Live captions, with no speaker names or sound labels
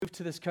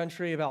to this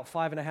country about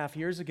 5.5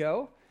 years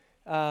ago,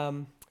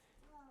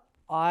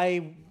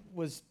 I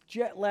was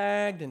jet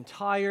lagged and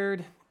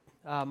tired.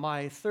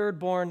 My third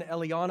born,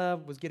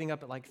 Eliana, was getting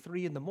up at like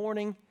 3 in the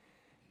morning.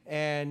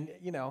 And,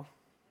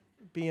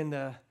 being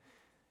the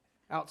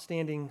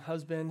outstanding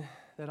husband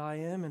that I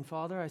am and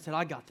father, I said,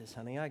 I got this,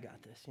 honey, I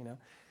got this,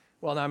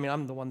 Well, I mean,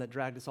 I'm the one that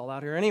dragged us all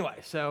out here anyway,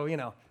 so,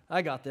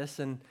 I got this.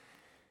 And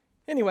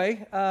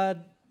anyway,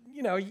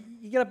 you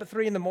get up at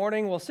 3 in the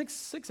morning. Well,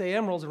 6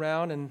 a.m. rolls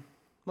around, and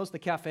most of the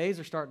cafes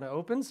are starting to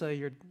open, so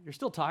you're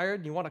still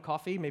tired. You want a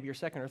coffee, maybe your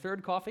second or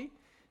third coffee.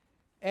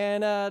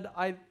 And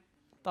I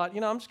thought,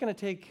 I'm going to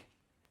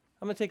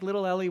take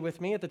little Ellie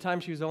with me. At the time,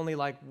 she was only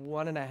like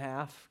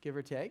 1.5, give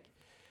or take.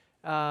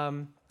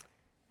 And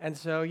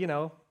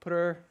so, put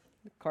her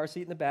in the car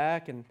seat in the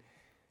back and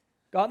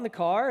got in the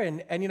car,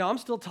 and I'm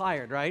still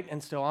tired, right?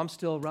 And so I'm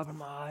still rubbing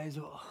my eyes,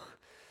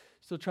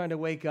 still trying to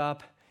wake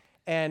up,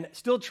 and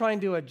still trying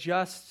to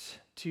adjust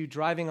to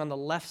driving on the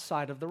left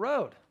side of the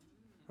road,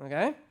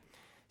 okay?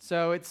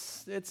 So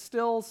it's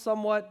still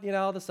somewhat,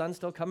 the sun's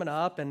still coming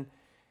up,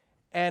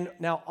 and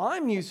now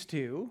I'm used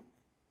to,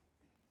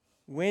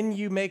 when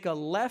you make a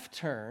left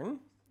turn,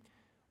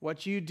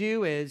 what you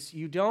do is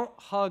you don't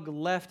hug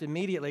left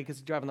immediately because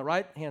you drive on the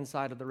right-hand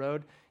side of the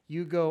road.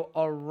 You go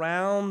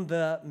around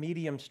the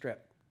medium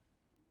strip.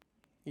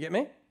 You get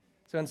me?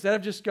 So instead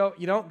of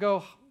you don't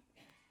go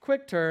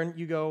quick turn,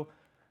 you go,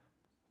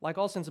 like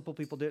all sensible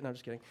people do. No, I'm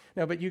just kidding.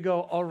 No, but you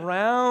go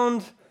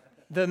around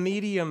the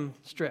medium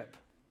strip,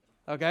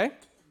 okay?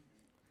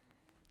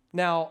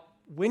 Now,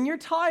 when you're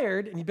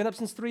tired and you've been up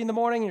since 3 in the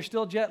morning and you're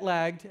still jet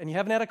lagged and you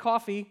haven't had a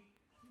coffee,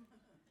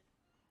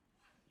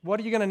 what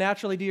are you going to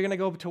naturally do? You're going to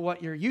go to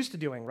what you're used to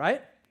doing,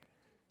 right?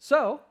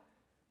 So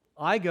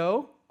I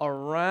go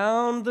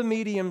around the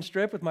medium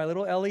strip with my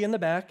little Ellie in the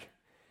back,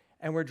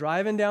 and we're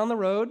driving down the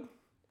road.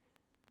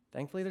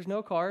 Thankfully, there's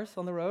no cars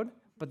on the road,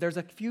 but there's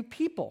a few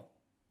people,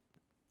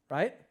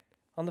 right,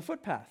 on the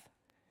footpath.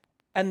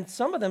 And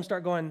some of them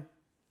start going,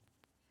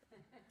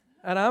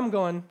 and I'm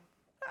going,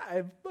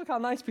 hey, look how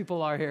nice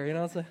people are here,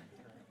 It's like,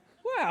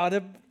 wow,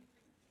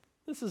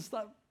 this is,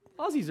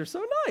 Aussies are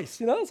so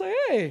nice, It's like,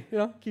 hey,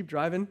 keep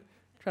driving,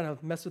 trying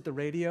to mess with the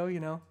radio,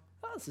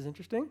 Oh, this is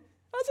interesting.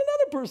 That's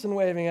another person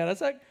waving at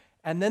us.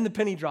 And then the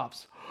penny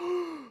drops.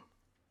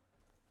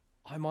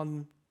 I'm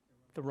on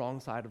the wrong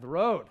side of the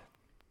road.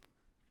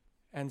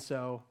 And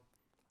so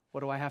what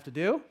do I have to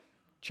do?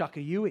 Chuck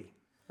a Yui,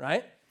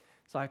 right?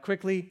 So I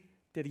quickly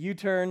did a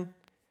U-turn,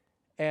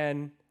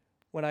 and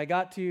when I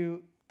got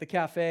to the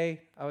cafe,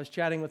 I was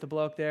chatting with the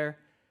bloke there,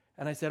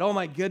 and I said, oh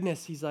my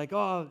goodness. He's like,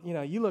 oh,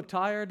 you look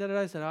tired.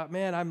 I said, oh,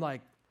 man, I'm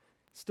like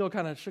still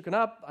kind of shooken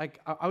up.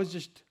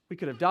 We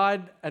could have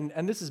died.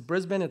 And this is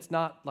Brisbane. It's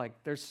not like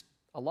there's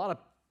a lot of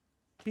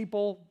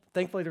people.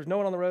 Thankfully, there's no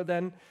one on the road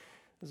then.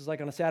 This is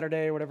like on a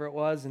Saturday or whatever it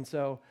was. And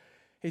so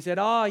he said,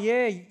 oh,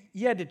 yeah,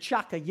 you had to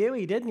chuck a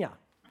Yui, didn't you?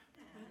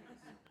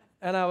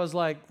 And I was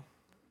like,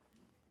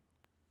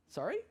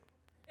 sorry?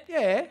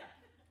 Yeah,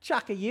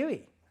 chuck a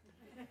Yui.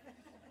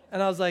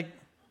 And I was like,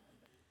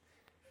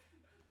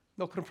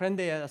 no comprende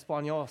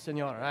español,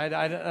 señor.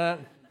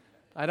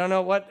 I don't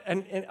know what.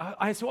 And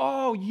I said,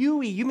 oh,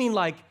 Yui, you mean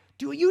like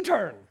do a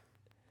U-turn?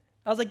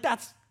 I was like,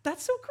 that's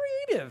so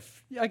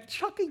creative. Like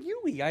chuck a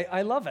Yui.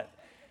 I love it.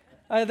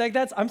 I think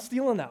I'm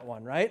stealing that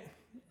one, right?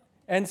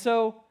 And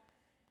so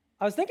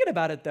I was thinking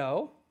about it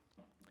though.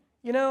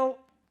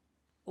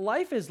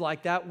 Life is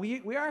like that.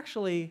 We are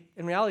actually,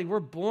 in reality, we're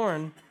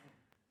born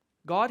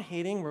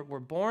God-hating. We're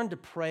born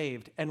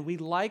depraved, and we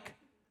like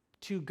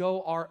to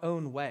go our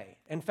own way.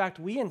 In fact,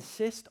 we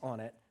insist on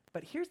it,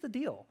 but here's the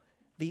deal.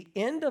 The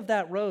end of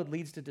that road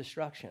leads to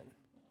destruction.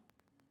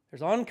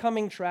 There's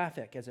oncoming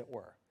traffic, as it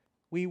were.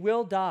 We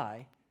will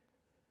die.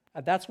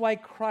 That's why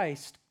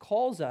Christ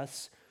calls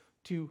us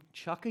to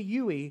chuck a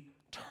Yui,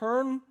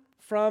 turn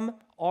from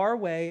our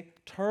way,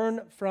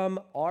 turn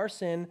from our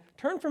sin,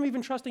 turn from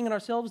even trusting in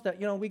ourselves that,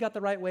 we got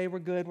the right way, we're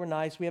good, we're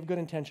nice, we have good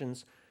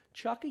intentions.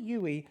 Chuck a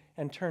Yui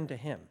and turn to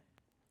him.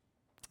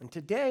 And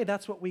today,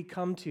 that's what we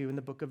come to in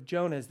the book of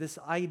Jonah, is this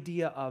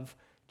idea of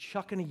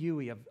chucking a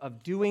Yui,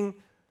 of doing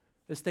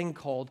this thing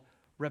called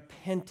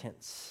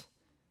repentance.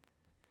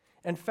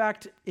 In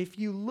fact, if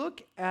you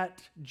look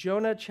at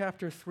Jonah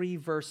chapter 3,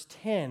 verse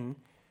 10,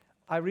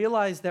 I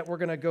realize that we're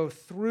going to go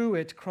through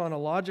it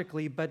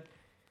chronologically, but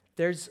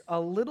there's a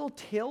little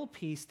tail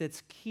piece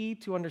that's key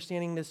to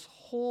understanding this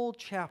whole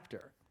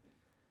chapter.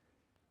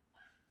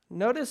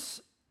 Notice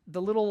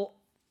the little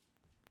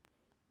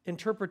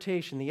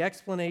interpretation, the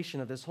explanation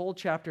of this whole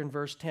chapter in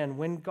verse 10.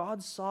 When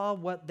God saw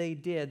what they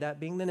did, that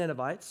being the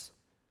Ninevites,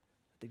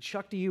 they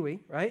chucked a Yui,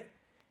 right?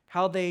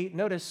 How they,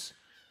 notice,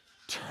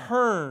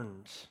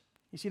 turned.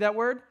 You see that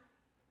word?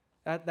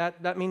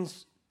 That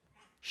means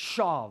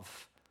shav.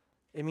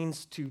 It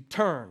means to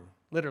turn,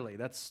 literally.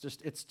 That's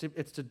just, it's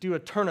to do a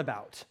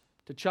turnabout,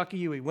 to chuck a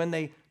Yui. When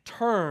they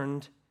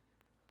turned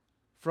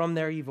from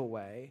their evil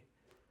way,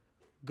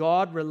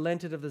 God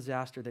relented of the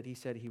disaster that he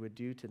said he would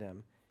do to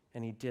them,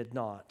 and he did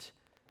not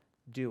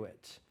do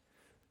it.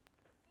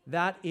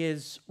 That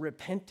is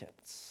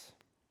repentance.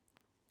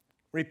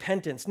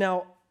 repentance.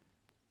 Now,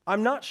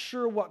 I'm not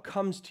sure what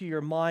comes to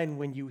your mind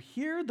when you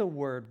hear the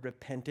word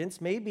repentance.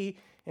 Maybe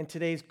in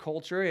today's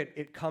culture,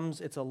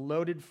 it's a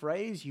loaded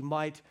phrase. You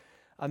might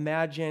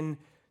imagine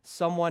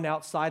someone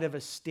outside of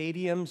a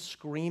stadium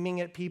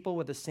screaming at people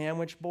with a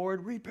sandwich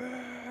board,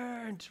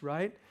 repent,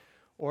 right?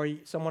 Or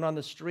someone on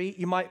the street.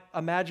 You might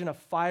imagine a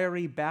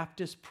fiery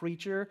Baptist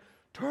preacher,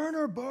 turn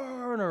or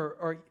burn,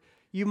 or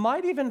you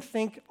might even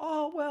think,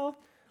 oh, well,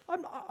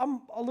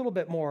 I'm a little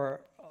bit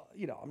more,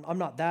 I'm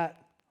not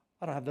that,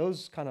 I don't have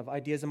those kind of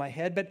ideas in my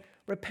head, but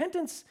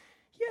repentance,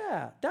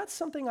 yeah, that's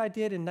something I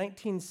did in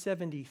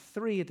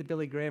 1973 at the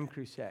Billy Graham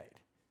Crusade.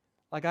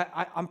 Like,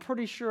 I'm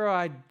pretty sure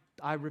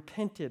I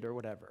repented or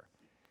whatever.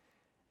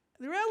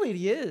 The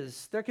reality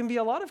is, there can be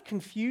a lot of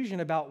confusion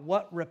about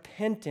what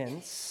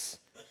repentance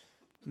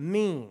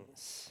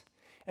means.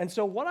 And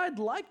so what I'd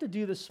like to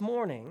do this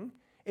morning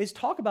is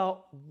talk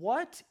about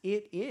what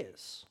it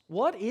is.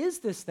 What is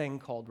this thing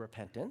called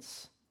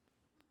repentance?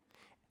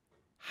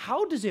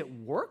 How does it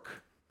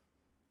work?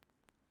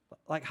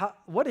 Like,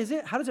 what is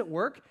it? How does it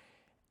work?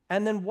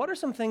 And then what are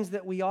some things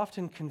that we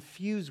often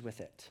confuse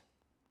with it?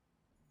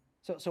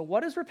 So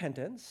what is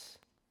repentance?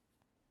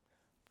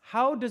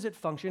 How does it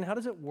function? How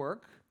does it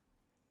work?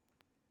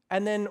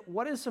 And then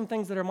what is some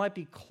things that might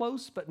be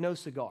close but no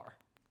cigar?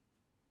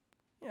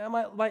 Yeah,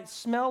 it might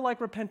smell like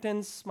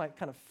repentance, might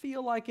kind of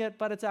feel like it,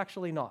 but it's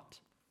actually not.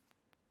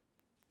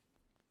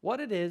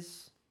 What it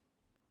is,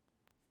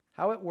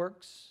 how it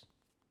works,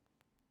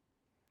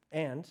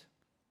 and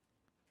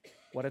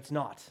what it's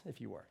not, if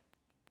you were.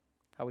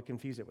 How we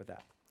confuse it with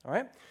that. All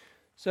right?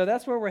 So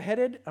that's where we're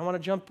headed. I want to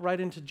jump right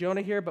into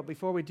Jonah here, but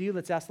before we do,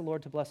 let's ask the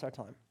Lord to bless our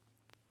time.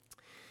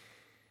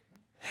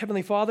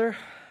 Heavenly Father,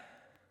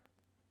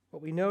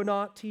 what we know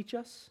not, teach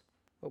us.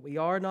 What we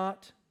are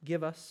not,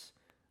 give us.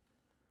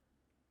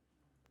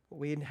 What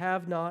we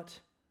have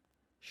not,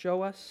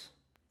 show us.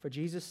 For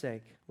Jesus'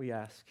 sake, we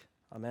ask.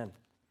 Amen.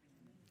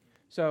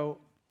 So,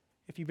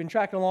 if you've been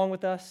tracking along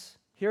with us,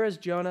 here is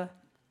Jonah.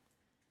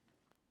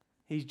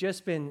 He's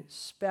just been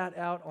spat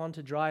out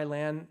onto dry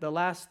land. The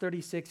last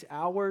 36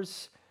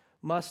 hours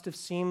must have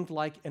seemed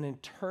like an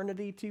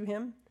eternity to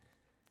him.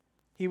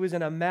 He was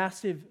in a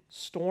massive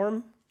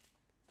storm,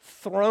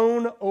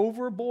 thrown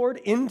overboard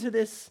into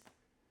this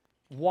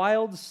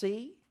wild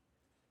sea,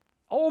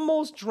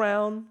 almost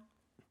drowned,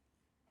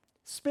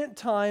 spent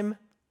time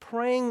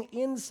praying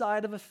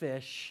inside of a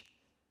fish.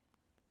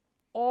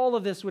 All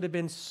of this would have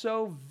been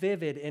so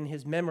vivid in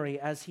his memory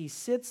as he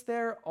sits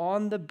there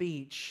on the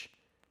beach,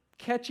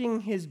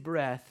 catching his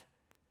breath,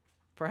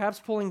 perhaps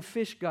pulling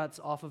fish guts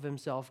off of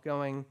himself,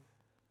 going,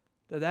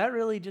 did that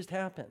really just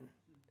happen?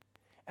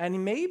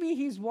 And maybe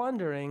he's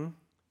wondering,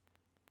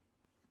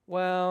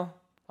 well,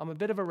 I'm a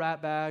bit of a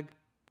rat bag.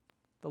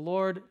 The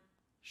Lord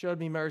showed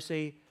me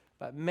mercy,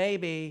 but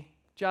maybe,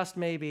 just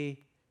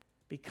maybe,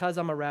 because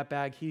I'm a rat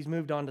bag, he's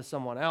moved on to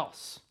someone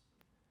else.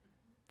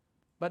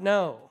 But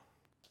no,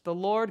 the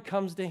Lord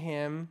comes to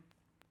him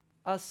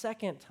a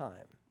second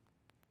time.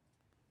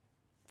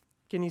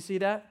 Can you see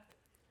that?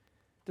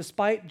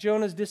 Despite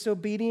Jonah's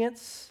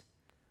disobedience,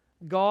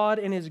 God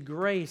in his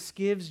grace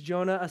gives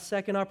Jonah a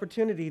second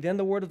opportunity. Then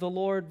the word of the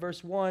Lord,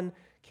 verse 1,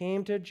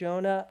 came to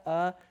Jonah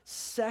a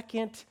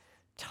second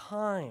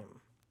time.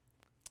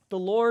 The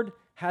Lord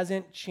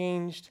hasn't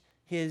changed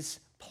his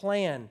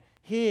plan.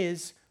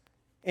 His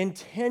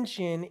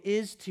intention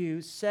is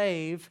to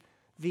save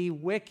the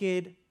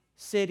wicked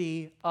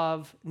city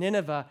of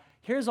Nineveh.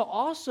 Here's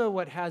also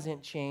what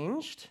hasn't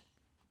changed: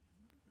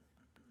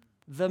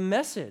 the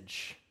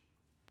message.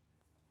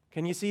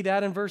 Can you see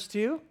that in verse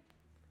 2?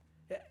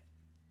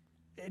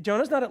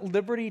 Jonah's not at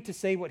liberty to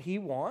say what he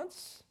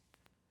wants,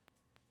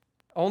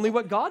 only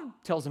what God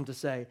tells him to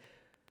say.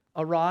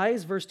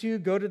 Arise, verse 2,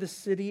 go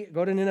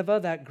to Nineveh,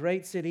 that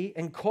great city,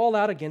 and call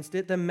out against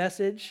it the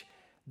message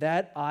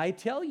that I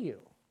tell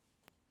you.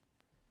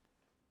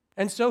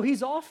 And so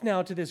he's off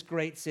now to this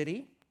great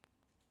city.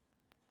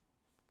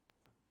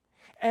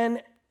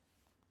 And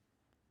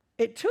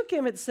it took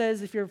him, it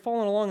says, if you're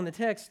following along in the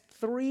text,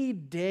 3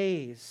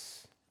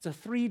 days. It's a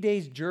 3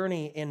 days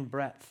journey in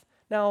breadth.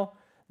 Now,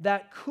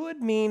 that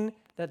could mean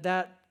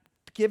that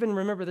given,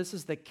 remember, this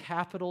is the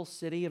capital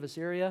city of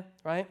Assyria,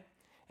 right?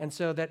 And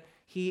so that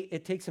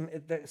it takes him,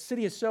 the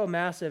city is so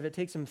massive, it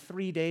takes him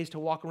 3 days to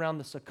walk around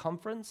the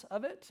circumference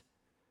of it.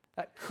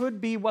 That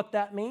could be what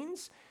that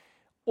means.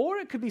 Or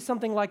it could be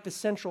something like the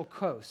Central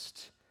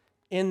Coast,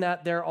 in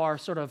that there are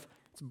sort of,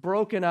 it's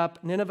broken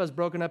up, Nineveh's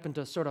broken up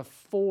into sort of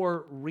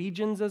 4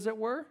 regions, as it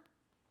were,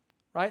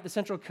 right? The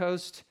Central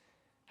Coast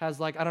has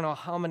I don't know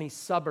how many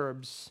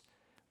suburbs,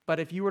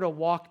 but if you were to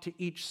walk to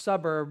each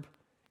suburb,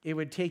 it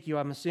would take you,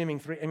 I'm assuming,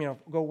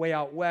 go way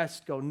out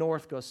west, go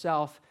north, go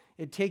south,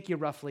 it'd take you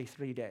roughly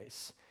 3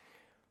 days.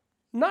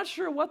 Not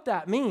sure what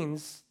that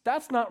means.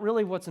 That's not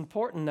really what's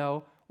important,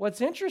 though. What's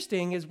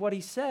interesting is what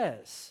he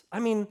says.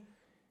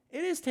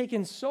 It has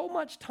taken so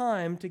much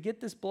time to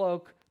get this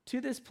bloke to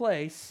this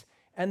place,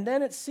 and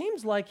then it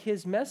seems like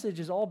his message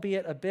is,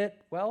 albeit a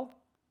bit,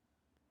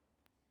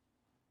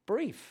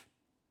 brief.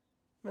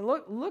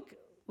 Look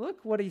look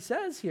what he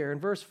says here in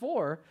verse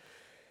 4.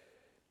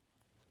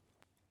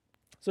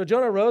 So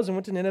Jonah rose and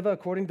went to Nineveh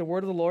according to the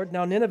word of the Lord.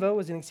 Now Nineveh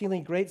was an exceedingly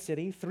great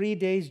city, 3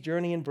 days'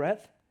 journey in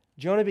breadth.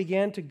 Jonah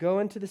began to go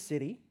into the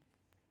city,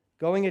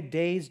 going a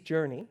day's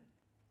journey.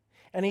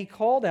 And he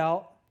called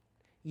out,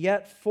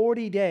 yet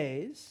 40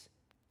 days,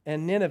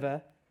 and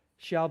Nineveh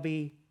shall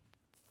be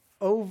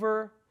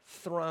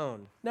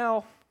overthrown.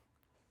 Now,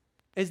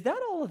 is that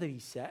all that he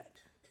said?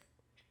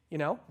 You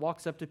know,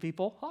 walks up to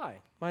people. Hi,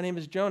 my name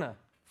is Jonah.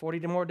 40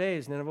 more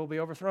days, Nineveh will be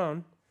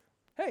overthrown.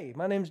 Hey,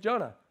 my name's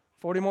Jonah.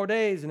 40 more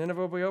days, and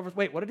Nineveh will be overthrown.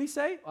 Wait, what did he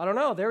say? I don't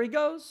know. There he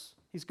goes.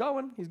 He's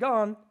going. He's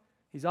gone.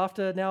 He's off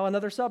to now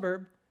another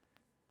suburb.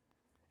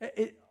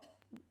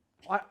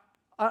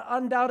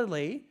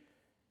 Undoubtedly,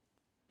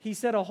 he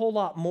said a whole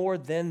lot more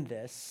than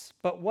this,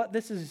 but what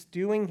this is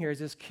doing here is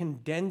just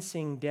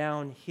condensing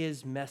down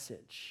his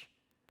message.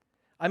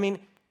 I mean,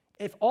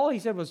 if all he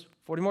said was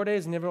 40 more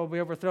days and Nineveh will be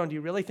overthrown, do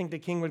you really think the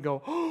king would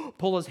go,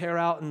 pull his hair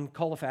out and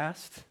call a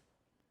fast?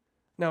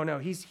 No,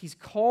 he's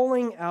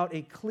calling out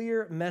a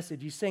clear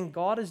message. He's saying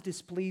God is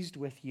displeased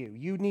with you.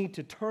 You need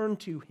to turn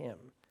to him.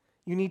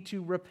 You need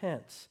to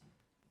repent.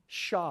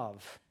 Shav,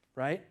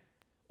 right?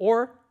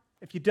 Or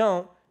if you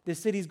don't, this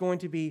city's going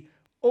to be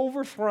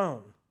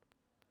overthrown.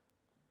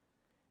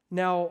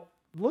 Now,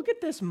 look at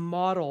this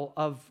model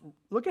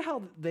look at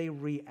how they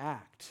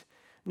react.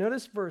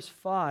 Notice verse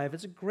 5.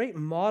 It's a great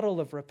model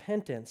of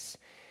repentance.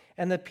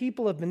 And the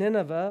people of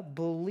Nineveh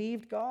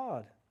believed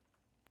God.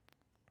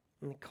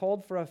 And they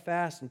called for a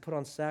fast and put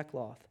on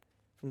sackcloth,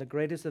 from the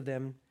greatest of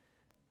them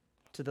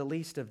to the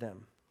least of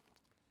them.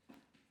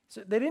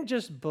 So they didn't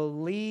just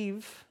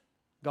believe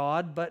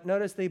God, but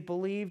notice they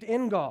believed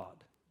in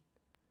God.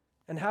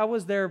 And how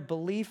was their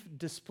belief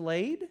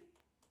displayed?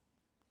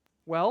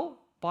 Well,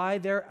 by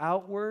their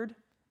outward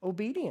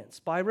obedience,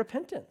 by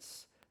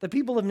repentance. The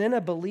people of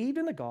Nineveh believed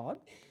in the God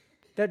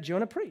that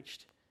Jonah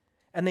preached.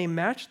 And they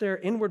matched their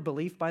inward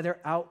belief by their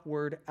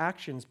outward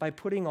actions, by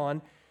putting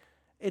on,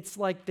 it's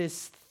like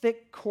this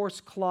thick, coarse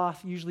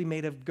cloth, usually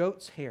made of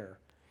goat's hair.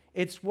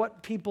 It's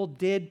what people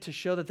did to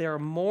show that they are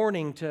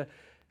mourning, to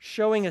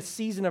showing a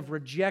season of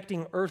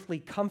rejecting earthly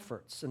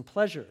comforts and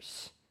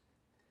pleasures.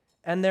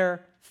 And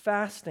they're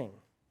fasting.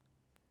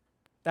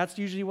 That's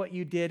usually what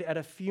you did at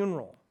a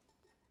funeral.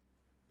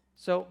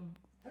 So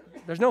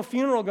there's no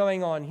funeral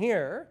going on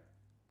here,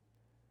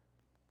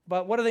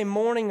 but what are they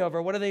mourning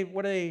over? What are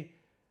they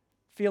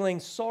feeling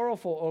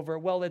sorrowful over?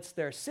 Well, it's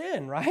their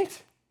sin,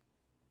 right?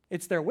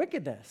 It's their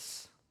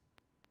wickedness.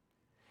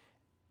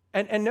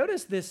 And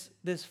notice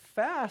this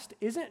fast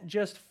isn't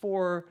just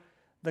for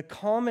the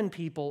common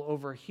people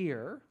over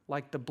here,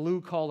 like the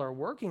blue-collar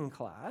working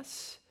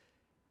class.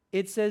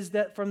 It says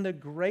that from the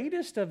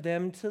greatest of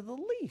them to the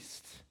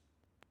least.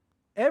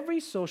 Every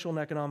social and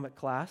economic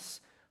class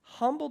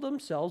humbled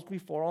themselves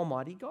before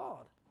Almighty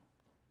God.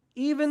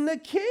 Even the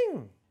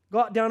king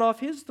got down off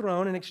his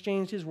throne and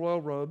exchanged his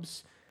royal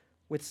robes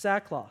with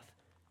sackcloth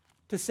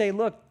to say,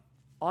 look,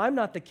 I'm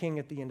not the king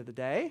at the end of the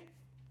day.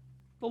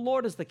 The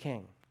Lord is the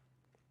king.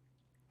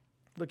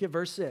 Look at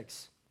verse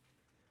 6.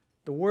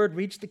 The word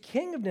reached the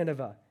king of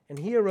Nineveh, and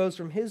he arose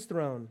from his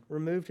throne,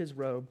 removed his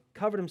robe,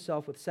 covered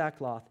himself with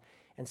sackcloth,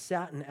 and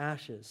sat in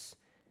ashes.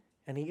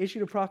 And he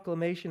issued a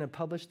proclamation and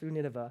published through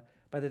Nineveh,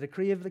 by the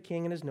decree of the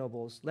king and his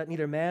nobles, let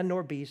neither man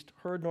nor beast,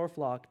 herd nor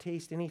flock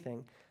taste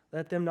anything.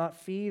 Let them not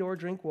feed or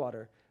drink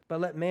water, but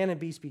let man and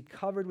beast be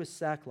covered with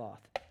sackcloth.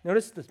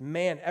 Notice this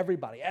man,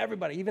 everybody,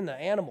 even the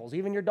animals,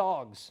 even your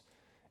dogs,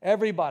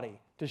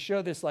 everybody, to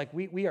show this like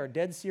we are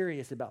dead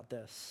serious about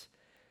this.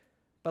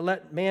 But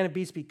let man and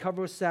beast be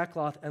covered with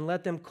sackcloth, and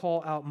let them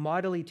call out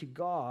mightily to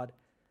God.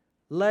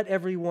 Let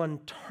everyone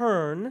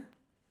turn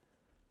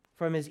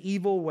from his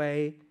evil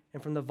way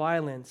and from the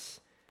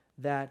violence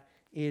that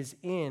is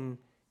in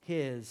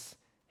his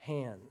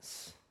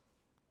hands.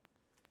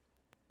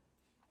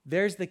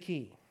 There's the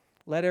key.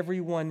 Let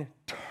everyone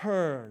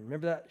turn.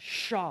 Remember that?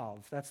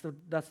 Shav.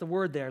 That's the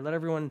word there. Let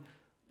everyone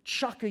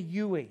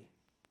chakayui.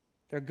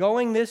 They're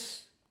going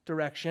this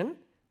direction,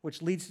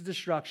 which leads to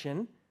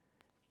destruction.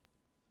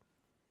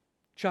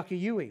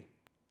 Chakayui.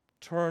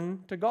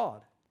 Turn to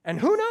God.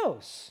 And who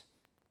knows?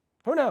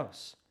 Who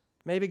knows?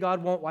 Maybe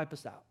God won't wipe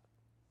us out.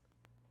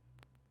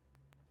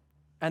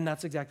 And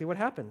that's exactly what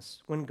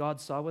happens when God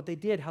saw what they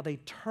did, how they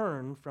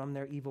turned from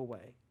their evil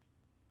way.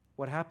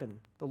 What happened?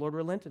 The Lord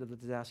relented of the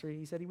disaster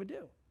he said he would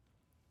do.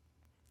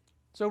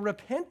 So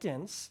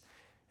repentance,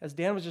 as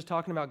Dan was just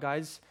talking about,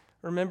 guys,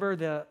 remember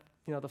the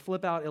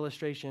flip out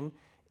illustration.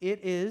 It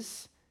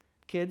is,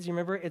 kids, you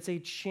remember, it's a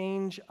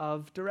change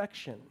of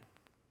direction.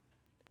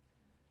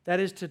 That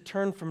is to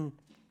turn from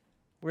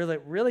where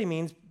it really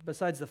means,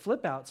 besides the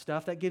flip out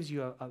stuff, that gives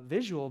you a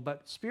visual,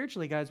 but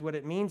spiritually, guys, what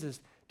it means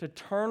is to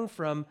turn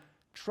from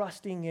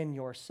trusting in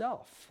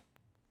yourself,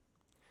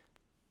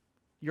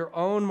 your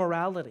own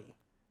morality,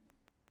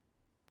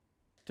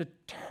 to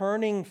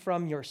turning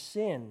from your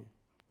sin,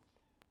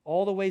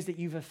 all the ways that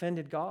you've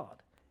offended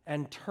God,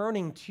 and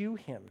turning to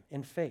him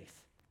in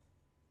faith.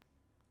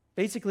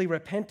 Basically,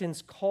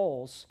 repentance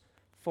calls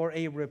for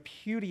a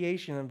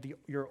repudiation of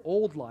your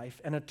old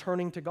life and a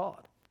turning to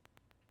God.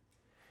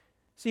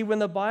 See, when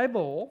the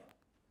Bible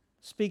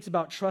speaks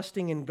about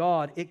trusting in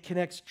God, it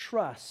connects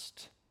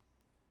trust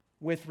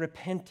with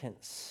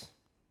repentance.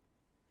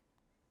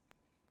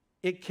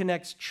 It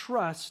connects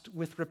trust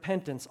with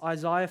repentance.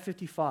 Isaiah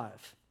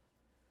 55.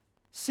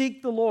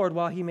 Seek the Lord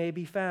while he may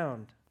be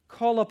found.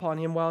 Call upon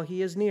him while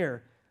he is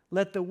near.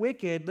 Let the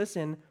wicked,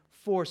 listen,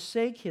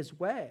 forsake his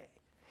way,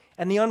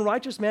 and the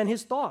unrighteous man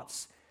his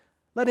thoughts.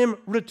 Let him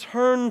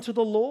return to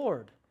the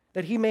Lord,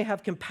 that he may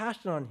have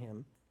compassion on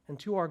him, and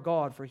to our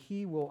God, for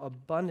he will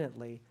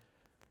abundantly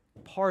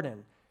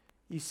pardon.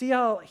 You see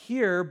how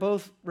here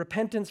both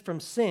repentance from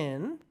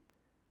sin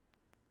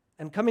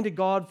and coming to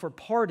God for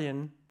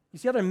pardon, you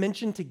see how they're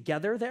mentioned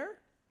together there?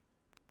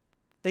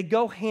 They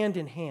go hand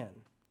in hand.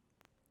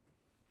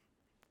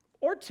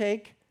 Or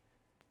take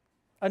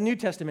a New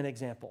Testament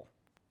example.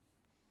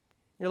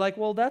 You're like,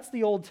 well, that's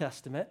the Old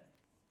Testament.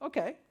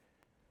 Okay.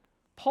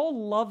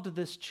 Paul loved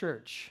this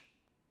church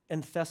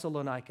in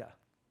Thessalonica.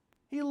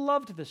 He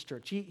loved this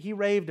church. He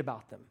raved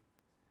about them.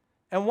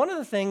 And one of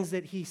the things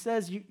that he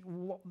says,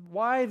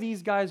 why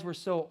these guys were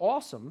so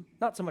awesome,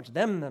 not so much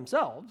them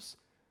themselves,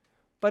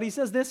 but he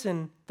says this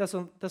in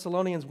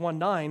Thessalonians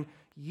 1:9,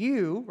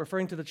 you,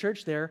 referring to the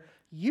church there,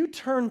 you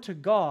turn to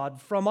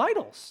God from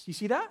idols. You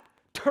see that?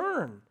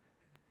 Turn.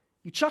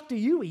 You chucked a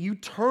Yui. You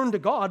turn to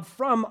God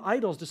from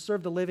idols to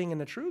serve the living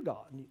and the true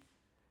God.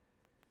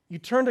 You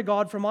turn to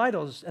God from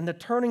idols, and the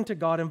turning to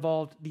God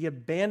involved the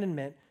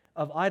abandonment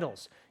of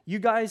idols. You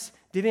guys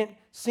didn't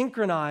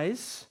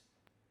synchronize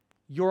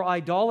your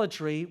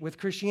idolatry with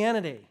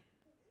Christianity.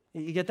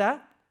 You get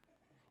that?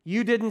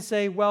 You didn't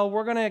say, well,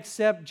 we're going to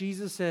accept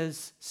Jesus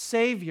as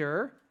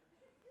Savior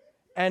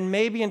and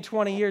maybe in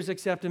 20 years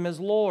accept him as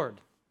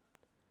Lord.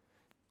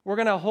 We're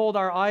going to hold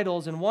our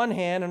idols in one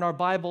hand and our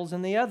Bibles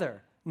in the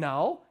other.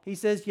 No, he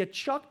says you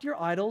chucked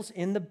your idols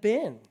in the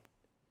bin.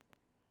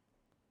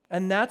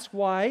 And that's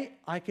why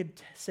I could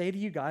say to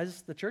you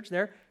guys, the church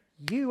there,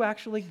 you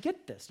actually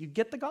get this. You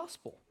get the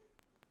gospel.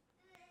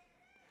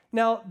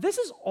 Now, this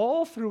is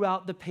all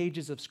throughout the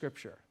pages of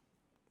Scripture.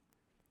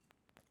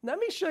 Let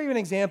me show you an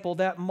example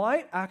that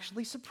might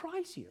actually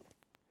surprise you.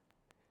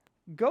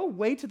 Go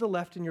way to the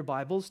left in your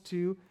Bibles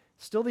to,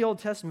 still the Old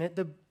Testament,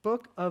 the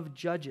book of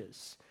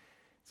Judges.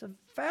 It's a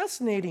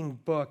fascinating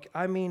book.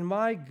 I mean,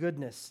 my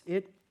goodness.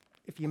 If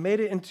you made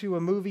it into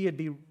a movie, it'd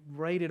be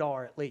rated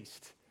R at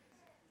least.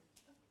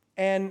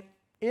 And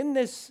in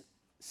this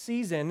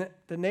season,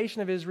 the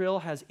nation of Israel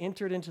has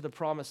entered into the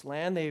promised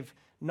land. They've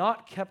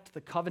not kept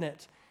the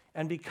covenant.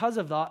 And because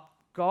of that,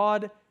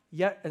 God,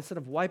 yet instead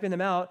of wiping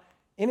them out,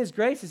 in his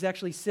grace is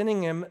actually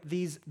sending him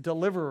these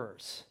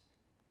deliverers,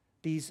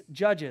 these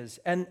judges.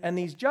 And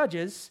these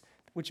judges,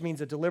 which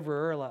means a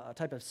deliverer, a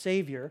type of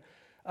savior,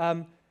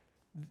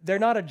 they're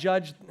not a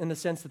judge in the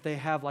sense that they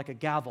have like a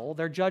gavel.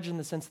 They're judge in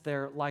the sense that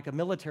they're like a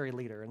military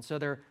leader. And so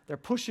they're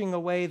pushing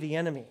away the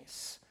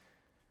enemies.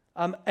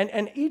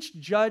 And each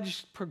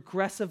judge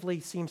progressively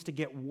seems to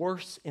get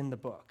worse in the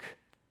book.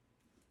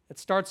 It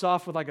starts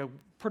off with like a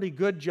pretty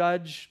good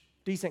judge,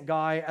 decent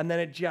guy, and then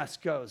it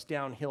just goes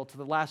downhill to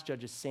the last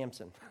judge is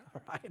Samson,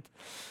 right?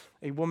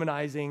 A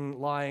womanizing,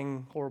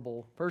 lying,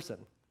 horrible person,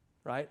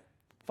 right?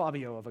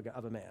 Fabio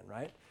of a man,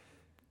 right?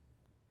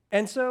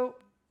 And so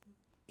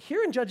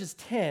here in Judges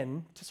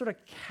 10, to sort of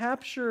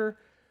capture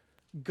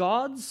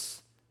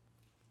God's,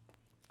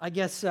 I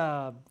guess,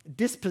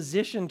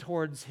 disposition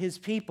towards his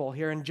people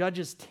here in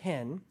Judges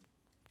 10,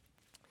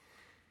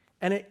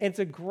 and it's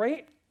a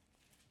great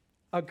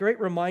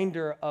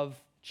reminder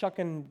of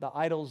chucking the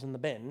idols in the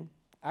bin,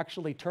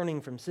 actually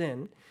turning from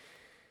sin.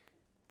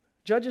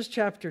 Judges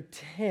chapter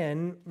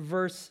 10,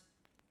 verse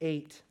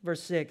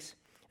 6.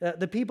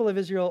 The people of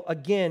Israel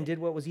again did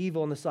what was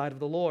evil in the sight of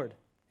the Lord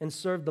and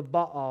served the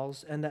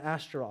Baals and the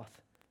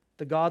Ashtaroth,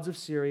 the gods of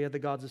Syria, the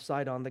gods of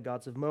Sidon, the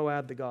gods of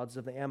Moab, the gods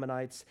of the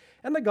Ammonites,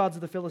 and the gods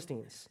of the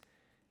Philistines.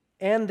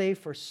 And they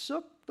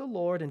forsook the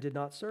Lord and did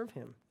not serve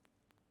him.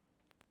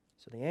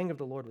 So the anger of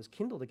the Lord was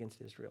kindled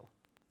against Israel.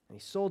 And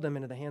he sold them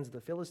into the hands of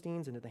the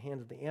Philistines, into the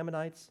hands of the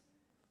Ammonites,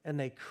 and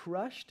they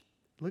crushed,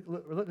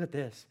 look at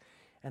this,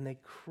 and they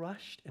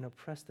crushed and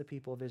oppressed the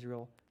people of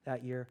Israel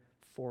that year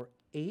for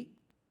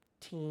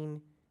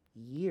 18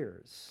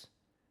 years.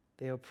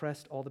 They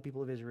oppressed all the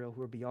people of Israel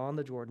who were beyond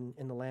the Jordan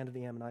in the land of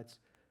the Ammonites,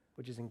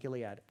 which is in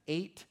Gilead.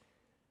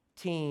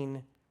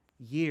 18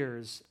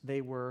 years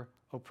they were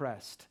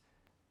oppressed.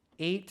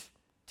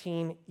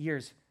 18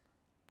 years.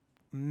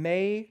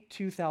 May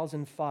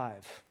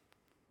 2005.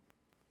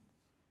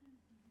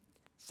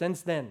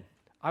 Since then,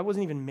 I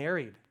wasn't even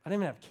married. I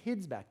didn't even have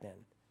kids back then.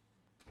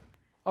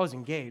 I was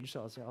engaged,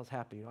 so I was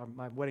happy.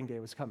 My wedding day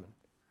was coming.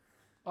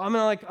 I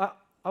mean, like,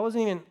 I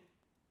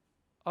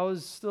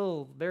was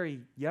still very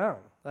young,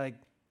 like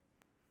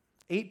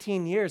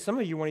 18 years. Some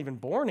of you weren't even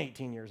born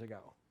 18 years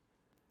ago.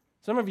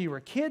 Some of you were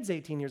kids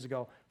 18 years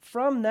ago.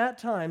 From that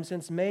time,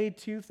 since May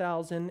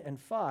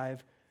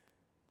 2005,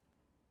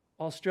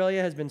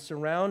 Australia has been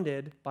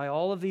surrounded by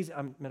all of these,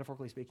 I'm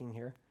metaphorically speaking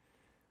here,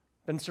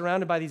 been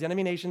surrounded by these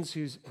enemy nations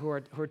who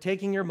are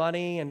taking your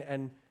money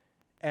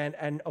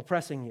and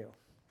oppressing you.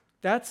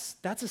 That's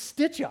a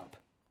stitch up,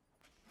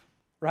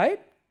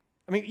 right?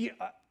 I mean,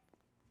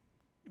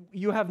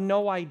 you have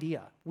no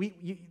idea.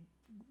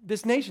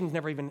 This nation's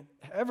never even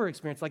ever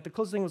experienced, like the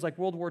closest thing was like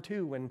World War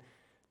II when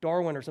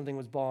Darwin or something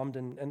was bombed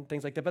and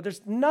things like that, but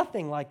there's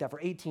nothing like that for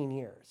 18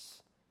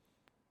 years.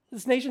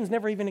 This nation's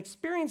never even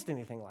experienced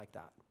anything like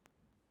that.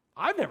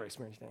 I've never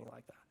experienced anything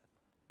like that.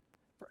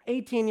 For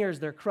 18 years,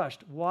 they're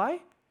crushed.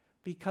 Why?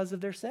 Because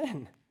of their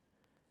sin.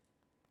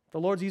 The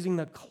Lord's using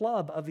the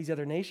club of these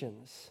other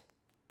nations.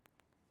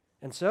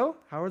 And so,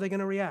 how are they going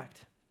to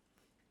react?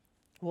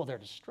 Well, they're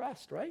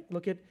distressed, right?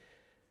 Look at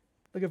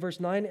verse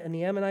 9. And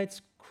the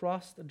Ammonites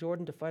crossed the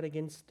Jordan to fight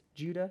against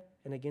Judah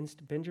and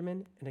against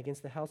Benjamin and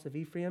against the house of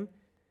Ephraim.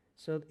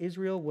 So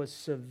Israel was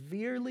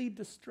severely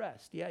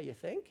distressed. Yeah, you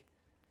think?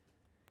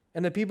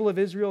 And the people of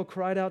Israel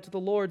cried out to the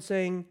Lord,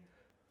 saying,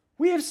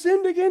 "We have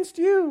sinned against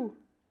you."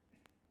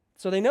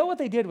 So they know what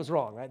they did was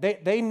wrong, right?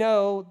 They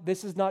know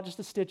this is not just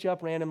a stitch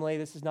up randomly.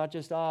 This is not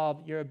just,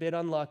 you're a bit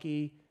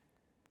unlucky.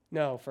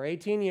 No, for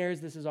 18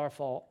 years, this is our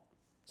fault.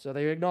 So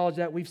they acknowledge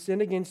that we've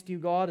sinned against you,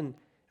 God, and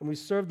we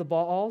served the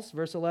Baals.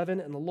 Verse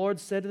 11, and the Lord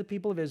said to the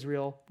people of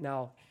Israel,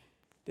 now,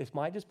 this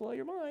might just blow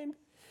your mind.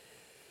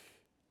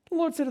 The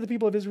Lord said to the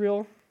people of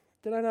Israel,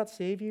 did I not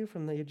save you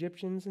from the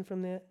Egyptians and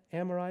from the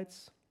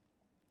Amorites,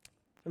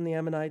 from the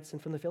Ammonites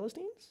and from the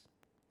Philistines?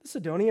 The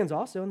Sidonians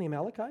also and the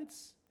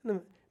Amalekites and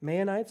the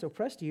Maonites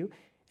oppressed you,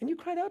 and you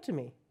cried out to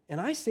me,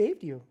 and I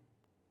saved you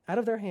out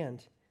of their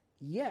hand.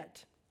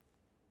 Yet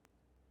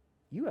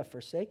you have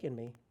forsaken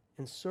me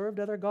and served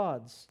other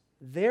gods.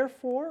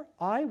 Therefore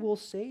I will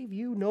save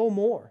you no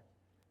more.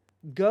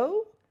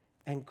 Go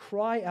and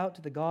cry out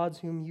to the gods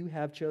whom you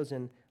have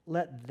chosen.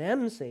 Let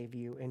them save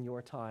you in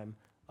your time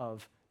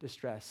of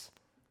distress.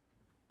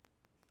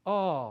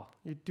 Oh,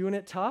 you're doing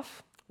it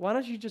tough? Why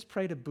don't you just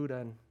pray to Buddha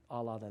and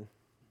Allah then?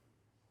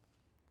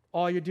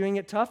 Oh, you're doing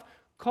it tough?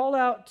 Call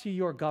out to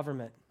your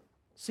government.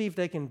 See if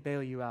they can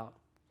bail you out.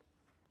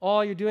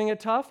 Oh, you're doing it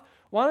tough?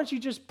 Why don't you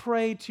just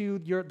pray to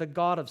the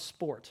god of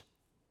sport?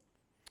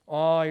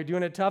 Oh, you're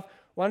doing it tough?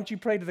 Why don't you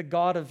pray to the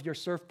god of your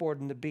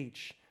surfboard and the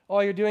beach? Oh,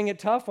 you're doing it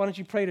tough? Why don't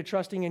you pray to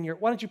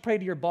why don't you pray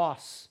to your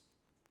boss?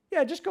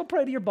 Yeah, just go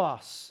pray to your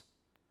boss.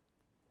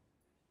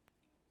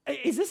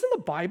 Is this in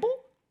the Bible?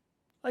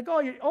 Like,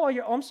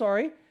 I'm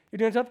sorry, you're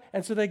doing it tough?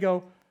 And so they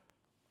go,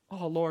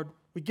 oh, Lord,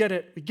 we get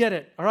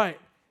it. All right.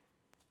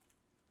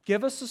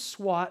 Give us a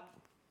swat.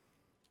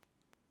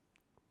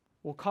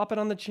 We'll cop it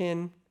on the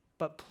chin,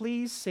 but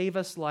please save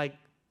us like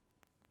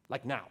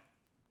now.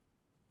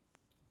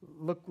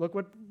 Look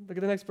at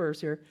the next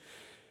verse here.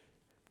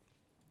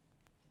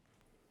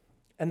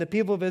 And the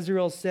people of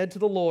Israel said to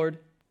the Lord,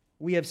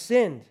 we have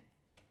sinned.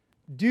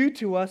 Do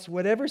to us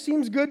whatever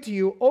seems good to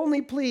you,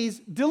 only please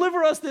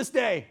deliver us this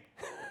day.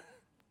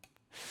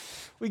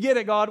 We get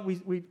it, God.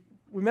 We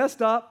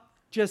messed up.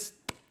 Just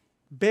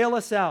bail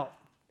us out.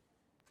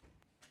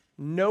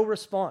 No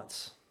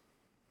response.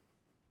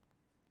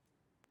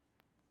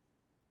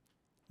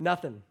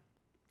 Nothing.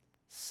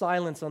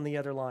 Silence on the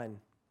other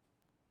line.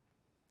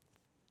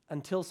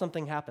 Until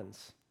something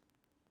happens,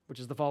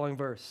 which is the following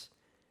verse.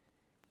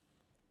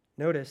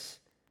 Notice,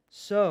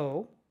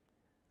 so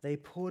they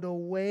put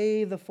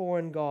away the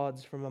foreign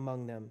gods from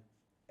among them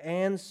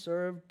and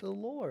served the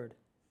Lord.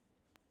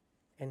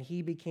 And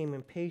he became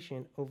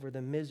impatient over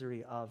the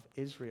misery of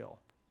Israel.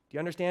 Do you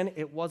understand?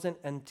 It wasn't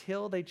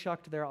until they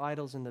chucked their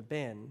idols in the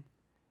bin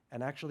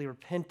and actually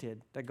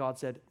repented that God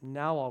said,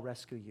 now I'll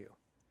rescue you.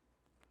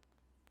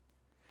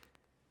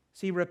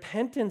 See,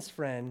 repentance,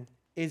 friend,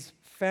 is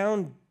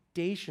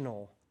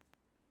foundational.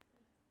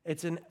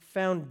 It's a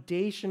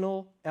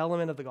foundational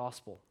element of the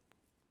gospel.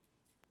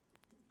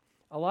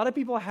 A lot of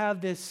people have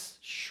this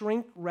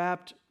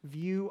shrink-wrapped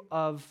view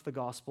of the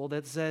gospel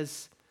that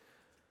says,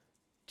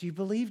 do you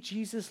believe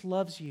Jesus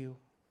loves you?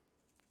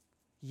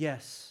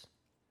 Yes.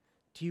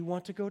 Do you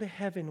want to go to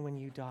heaven when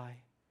you die?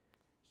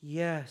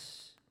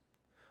 Yes.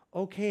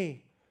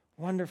 Okay,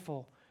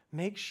 wonderful.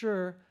 Make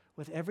sure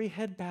with every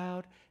head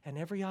bowed and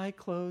every eye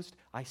closed,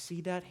 I see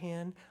that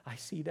hand.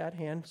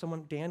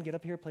 Someone, Dan, get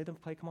up here, play,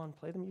 come on,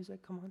 play the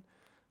music, come on.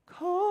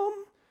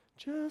 Come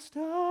just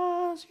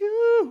as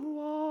you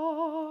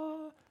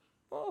are.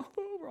 Oh,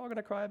 we're all going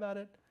to cry about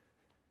it.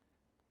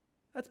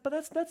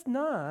 That's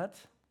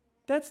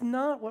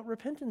not what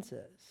repentance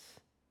is.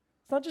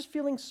 It's not just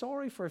feeling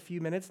sorry for a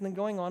few minutes and then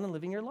going on and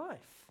living your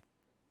life.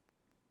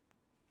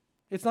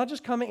 It's not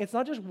just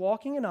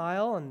walking an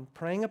aisle and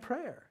praying a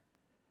prayer.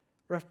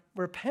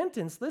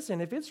 Repentance,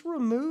 listen, if it's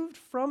removed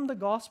from the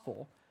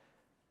gospel,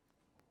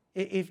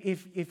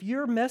 if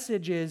your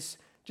message is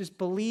just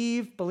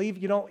believe,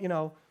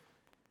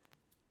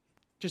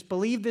 just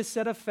believe this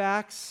set of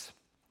facts.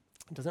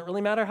 It doesn't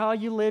really matter how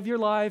you live your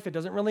life. It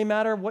doesn't really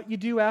matter what you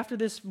do after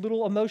this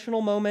little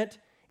emotional moment.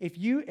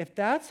 If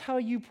that's how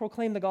you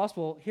proclaim the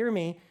gospel, hear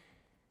me,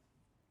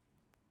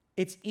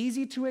 it's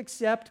easy to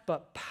accept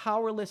but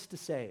powerless to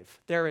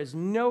save. There is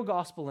no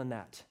gospel in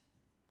that.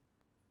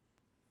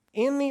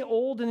 In the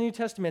Old and New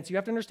Testaments, you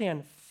have to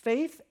understand,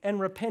 faith and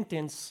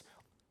repentance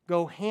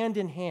go hand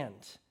in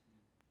hand.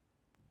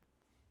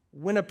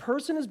 When a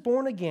person is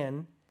born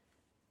again,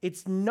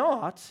 it's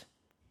not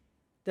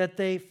that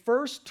they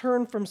first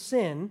turn from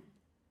sin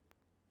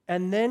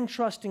and then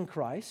trust in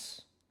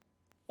Christ,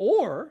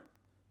 or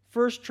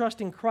first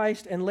trust in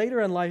Christ and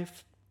later in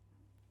life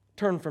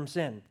turn from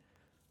sin.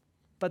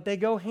 But they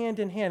go hand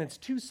in hand. It's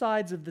two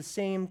sides of the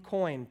same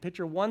coin.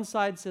 Picture one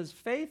side says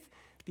faith,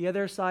 the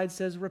other side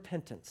says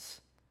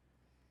repentance.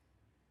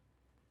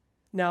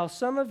 Now,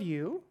 some of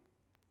you,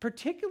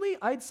 particularly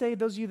I'd say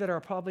those of you that are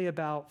probably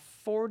about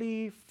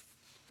 40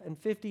 and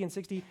 50 and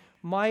 60,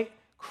 might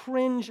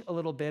cringe a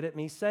little bit at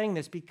me saying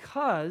this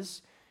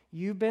because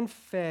you've been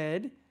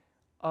fed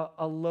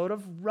a load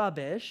of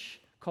rubbish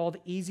called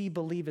easy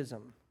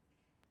believism.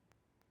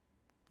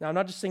 Now, I'm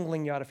not just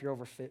singling you out if you're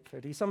over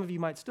 50. Some of you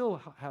might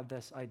still have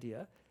this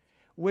idea,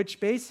 which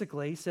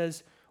basically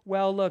says,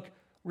 well, look,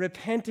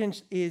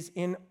 repentance is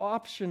an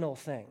optional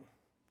thing.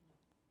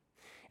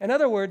 In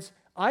other words,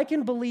 I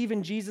can believe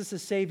in Jesus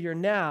as Savior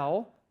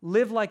now,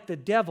 live like the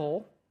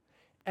devil,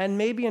 and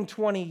maybe in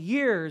 20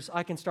 years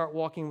I can start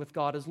walking with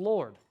God as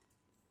Lord.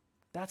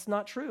 That's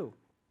not true.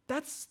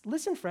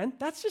 Listen, friend,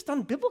 that's just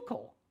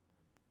unbiblical.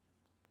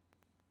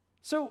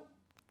 So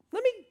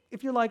let me,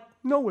 if you're like,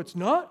 no, it's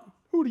not,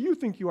 who do you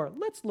think you are?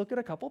 Let's look at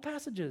a couple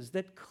passages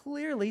that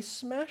clearly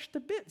smash to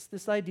bits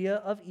this idea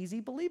of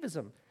easy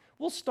believism.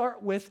 We'll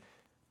start with,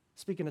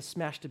 speaking of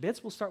smash to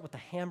bits, we'll start with the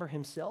hammer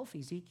himself,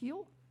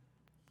 Ezekiel.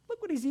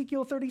 Look what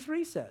Ezekiel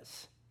 33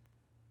 says.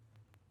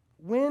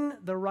 When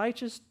the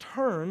righteous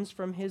turns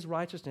from his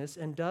righteousness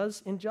and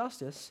does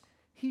injustice,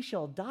 he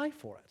shall die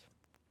for it.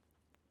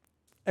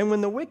 And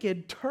when the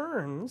wicked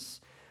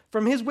turns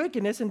from his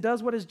wickedness and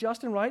does what is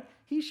just and right,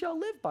 he shall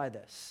live by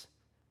this.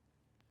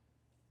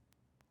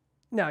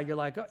 Now, you're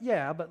like, oh,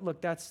 yeah, but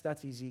look, that's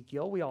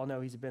Ezekiel. We all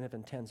know he's a bit of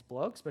an intense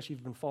bloke, especially if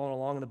you've been following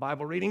along in the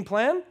Bible reading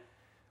plan.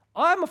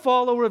 I'm a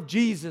follower of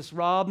Jesus,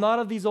 Rob, not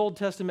of these Old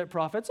Testament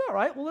prophets. All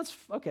right, well,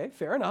 okay,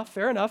 fair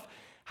enough.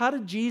 How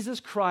did Jesus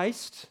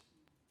Christ,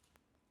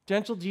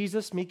 gentle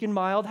Jesus, meek and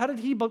mild, how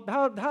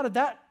did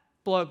that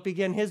bloke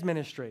begin his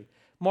ministry?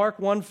 Mark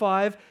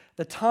 1:5,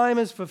 the time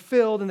is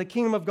fulfilled and the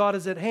kingdom of God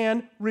is at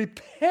hand.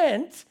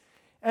 Repent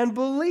and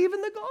believe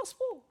in the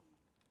gospel.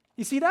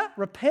 You see that?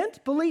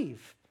 Repent,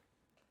 believe.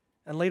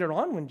 And later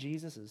on, when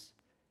Jesus'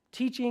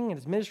 teaching and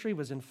his ministry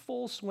was in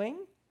full swing,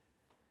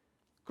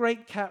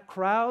 great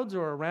crowds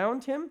are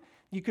around him.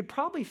 You could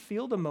probably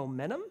feel the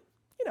momentum.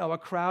 You know, a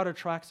crowd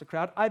attracts a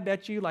crowd. I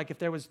bet you, like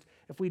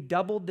if we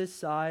doubled this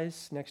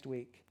size next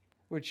week,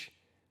 which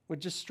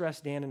would just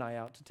stress Dan and I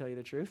out, to tell you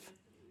the truth.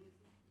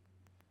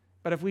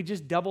 But if we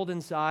just doubled in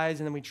size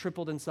and then we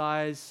tripled in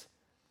size,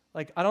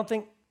 like I don't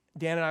think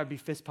Dan and I would be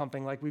fist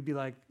pumping. Like we'd be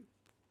like,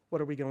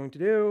 what are we going to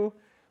do?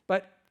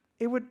 But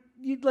it would,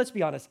 let's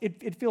be honest,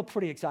 it'd feel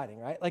pretty exciting,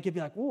 right? Like it'd be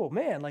like, whoa,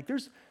 man, like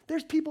there's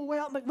people way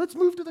out, like let's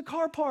move to the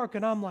car park.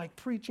 And I'm like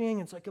preaching,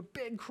 and it's like a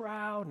big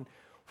crowd, and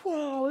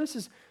whoa,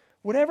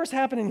 whatever's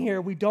happening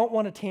here, we don't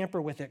want to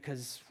tamper with it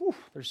because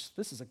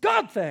this is a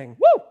God thing,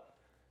 woo,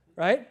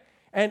 right?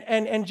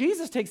 And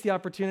Jesus takes the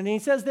opportunity, he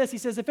says this, he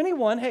says, if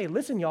anyone, hey,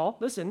 listen, y'all,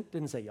 listen,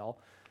 didn't say y'all.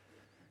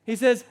 He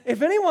says,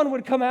 if anyone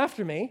would come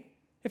after me,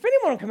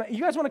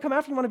 you guys want to come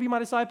after me, you want to be my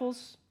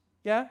disciples?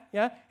 Yeah?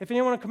 If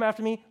anyone would come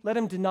after me, let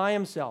him deny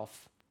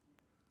himself,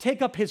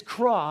 take up his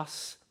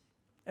cross,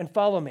 and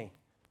follow me.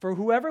 For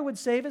whoever would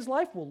save his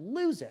life will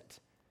lose it.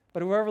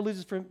 But whoever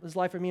loses his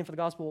life for me and for the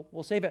gospel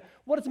will save it.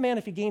 What is a man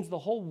if he gains the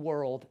whole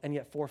world and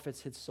yet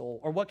forfeits his soul?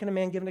 Or what can a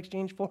man give in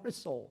exchange for his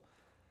soul?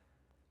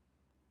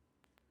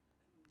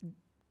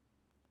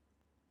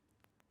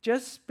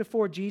 Just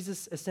before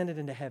Jesus ascended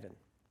into heaven,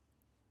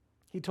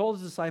 he told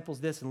his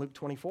disciples this in Luke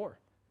 24.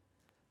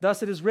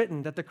 Thus it is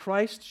written that the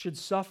Christ should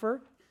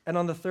suffer and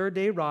on the third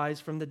day rise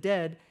from the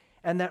dead,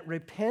 and that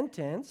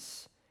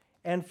repentance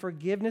and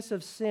forgiveness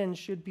of sins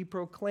should be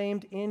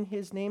proclaimed in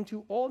his name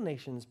to all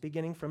nations,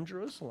 beginning from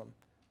Jerusalem.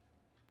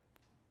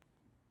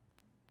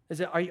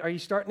 Are you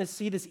starting to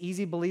see this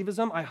easy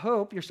believism? I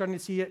hope you're starting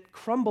to see it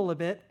crumble a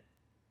bit.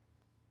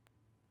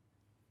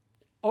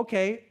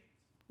 Okay,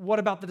 what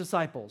about the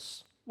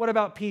disciples? What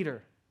about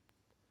Peter?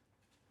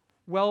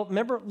 Well,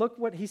 remember, look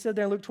what he said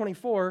there in Luke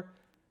 24.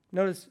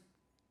 Notice,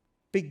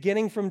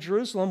 beginning from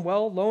Jerusalem,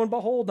 well, lo and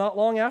behold, not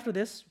long after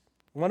this,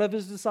 one of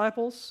his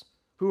disciples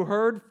who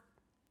heard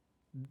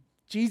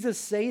Jesus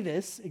say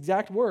this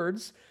exact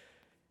words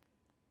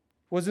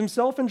was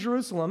himself in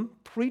Jerusalem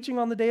preaching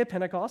on the day of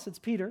Pentecost. It's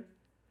Peter.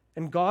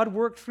 And God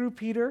worked through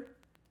Peter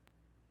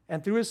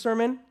and through his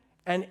sermon.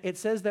 And it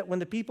says that when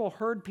the people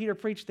heard Peter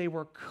preach, they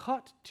were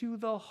cut to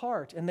the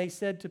heart. And they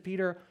said to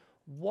Peter,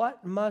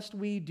 what must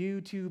we do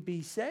to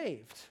be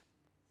saved?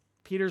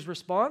 Peter's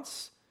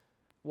response,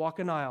 walk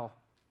an aisle.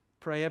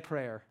 Pray a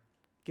prayer.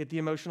 Get the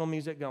emotional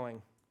music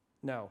going.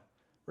 No.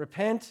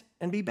 Repent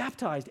and be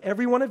baptized,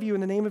 every one of you,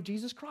 in the name of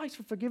Jesus Christ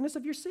for forgiveness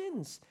of your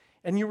sins,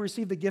 and you'll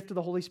receive the gift of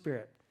the Holy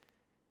Spirit.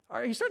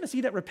 Are you starting to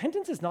see that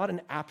repentance is not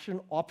an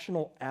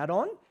optional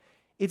add-on?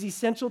 It's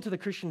essential to the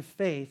Christian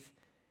faith,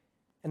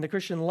 in the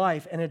Christian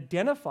life and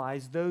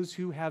identifies those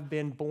who have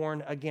been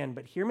born again.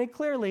 But hear me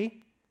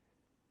clearly,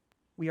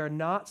 we are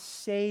not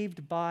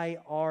saved by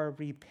our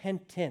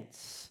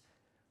repentance,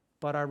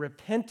 but our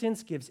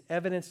repentance gives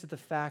evidence to the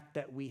fact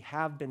that we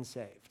have been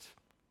saved.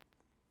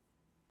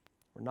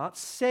 We're not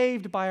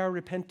saved by our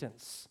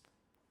repentance,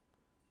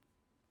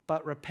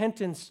 but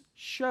repentance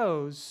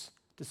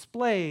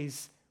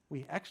displays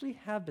we actually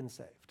have been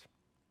saved.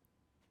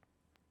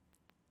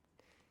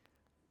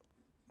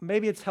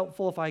 Maybe it's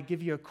helpful if I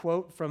give you a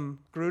quote from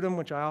Grudem,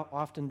 which I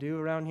often do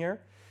around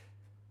here.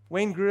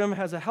 Wayne Grudem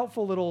has a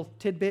helpful little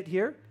tidbit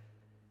here,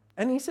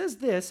 and he says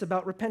this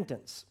about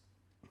repentance.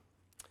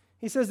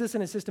 He says this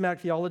in his systematic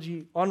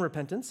theology on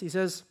repentance. He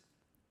says,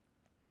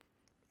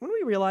 when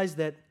we realize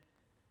that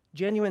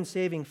genuine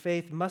saving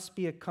faith must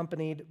be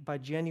accompanied by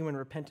genuine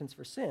repentance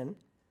for sin,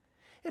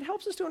 it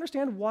helps us to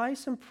understand why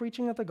some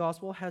preaching of the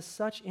gospel has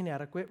such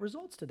inadequate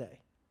results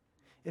today.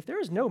 If there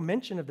is no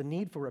mention of the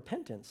need for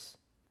repentance,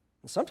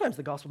 sometimes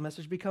the gospel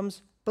message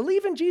becomes,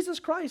 believe in Jesus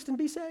Christ and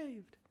be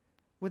saved,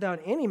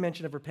 without any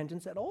mention of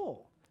repentance at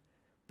all.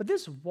 But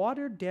this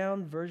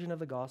watered-down version of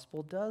the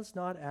gospel does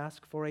not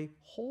ask for a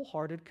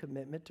wholehearted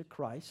commitment to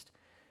Christ.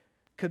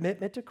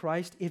 Commitment to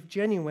Christ, if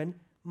genuine,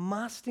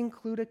 must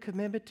include a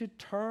commitment to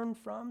turn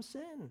from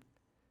sin.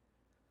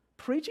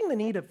 Preaching the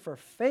need for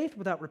faith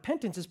without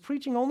repentance is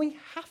preaching only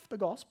half the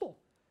gospel.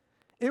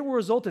 It will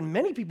result in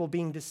many people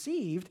being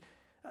deceived,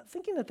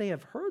 thinking that they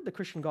have heard the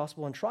Christian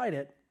gospel and tried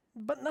it,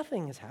 but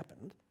nothing has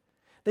happened.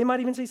 They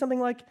might even say something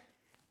like,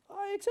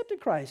 I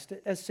accepted Christ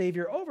as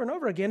Savior over and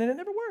over again, and it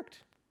never worked.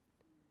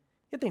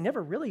 Yet they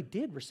never really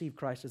did receive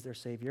Christ as their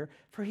Savior,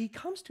 for he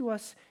comes to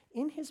us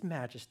in his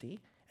majesty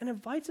and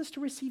invites us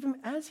to receive him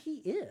as he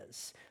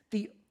is,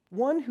 the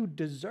one who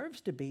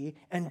deserves to be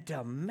and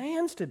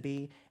demands to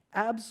be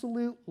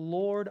absolute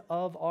Lord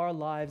of our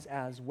lives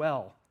as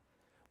well.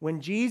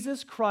 When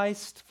Jesus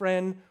Christ,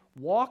 friend,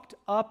 walked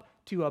up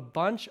to a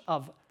bunch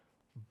of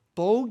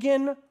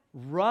bogan,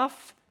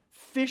 rough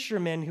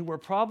fishermen who were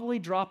probably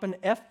dropping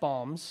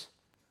F-bombs,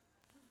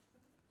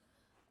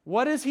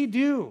 what does he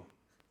do?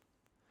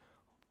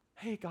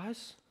 Hey,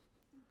 guys,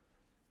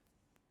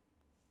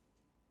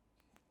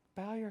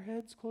 bow your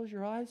heads, close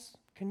your eyes.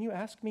 Can you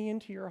ask me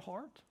into your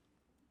heart?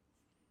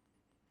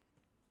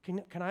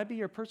 Can I be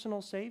your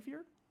personal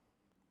Savior?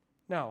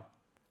 No.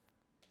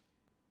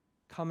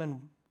 Come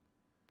and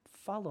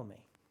follow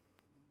me.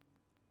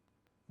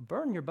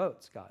 Burn your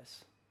boats,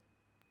 guys.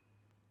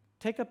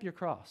 Take up your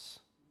cross.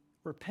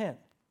 Repent.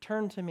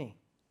 Turn to me.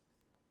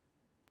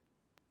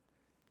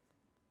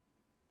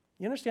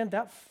 You understand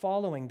that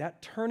following,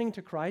 that turning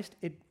to Christ,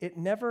 it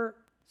never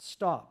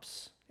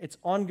stops. It's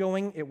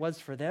ongoing. It was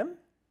for them,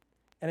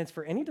 and it's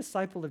for any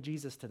disciple of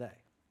Jesus today.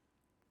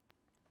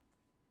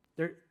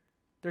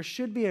 There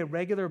should be a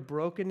regular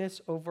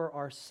brokenness over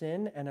our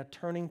sin and a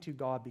turning to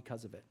God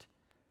because of it.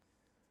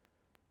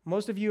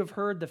 Most of you have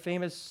heard the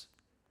famous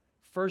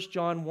 1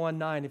 John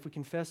 1:9, if we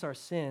confess our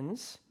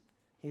sins,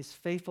 he is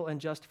faithful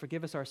and just to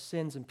forgive us our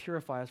sins and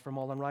purify us from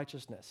all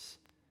unrighteousness.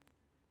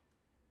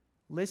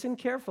 Listen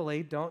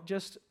carefully. Don't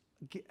just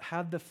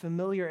have the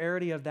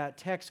familiarity of that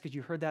text because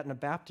you heard that in a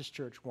Baptist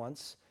church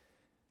once,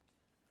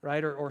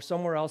 right? Or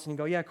somewhere else and you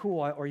go, yeah, cool.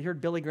 Or you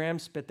heard Billy Graham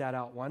spit that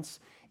out once.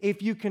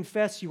 If you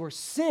confess your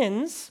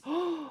sins,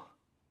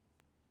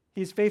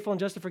 he's faithful and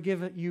just to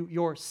forgive you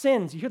your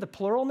sins. You hear the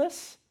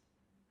pluralness?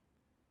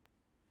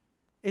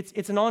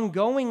 It's an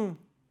ongoing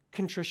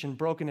contrition,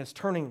 brokenness,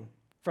 turning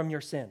from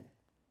your sin.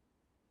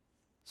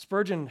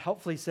 Spurgeon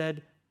helpfully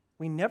said,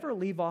 we never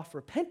leave off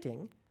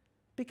repenting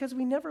because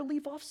we never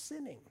leave off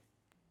sinning.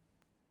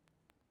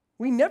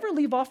 We never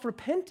leave off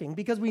repenting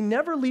because we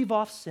never leave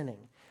off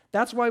sinning.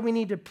 That's why we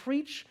need to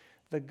preach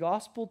the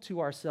gospel to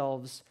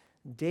ourselves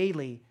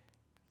daily.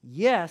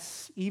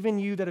 Yes, even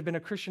you that have been a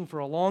Christian for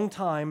a long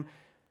time,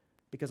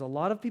 because a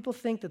lot of people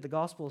think that the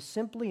gospel is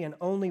simply and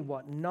only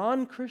what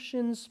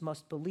non-Christians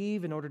must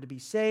believe in order to be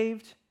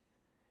saved.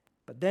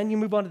 But then you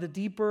move on to the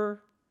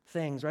deeper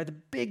things, right? The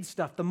big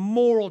stuff, the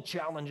moral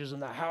challenges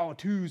and the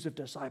how-tos of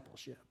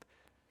discipleship.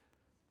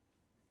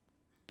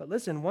 But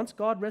listen, once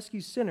God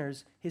rescues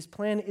sinners, his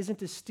plan isn't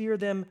to steer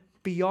them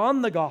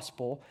beyond the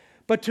gospel,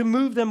 but to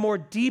move them more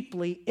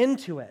deeply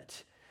into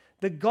it.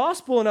 The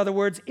gospel, in other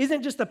words,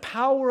 isn't just the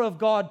power of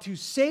God to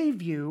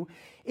save you,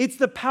 it's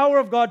the power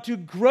of God to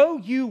grow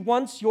you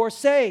once you're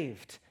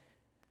saved.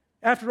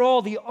 After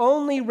all, the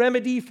only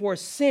remedy for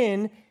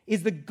sin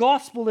is the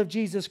gospel of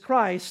Jesus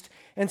Christ,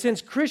 and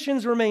since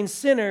Christians remain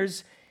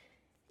sinners,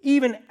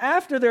 even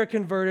after they're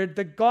converted,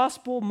 the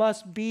gospel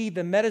must be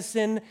the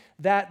medicine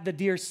that the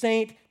dear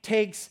saint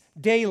takes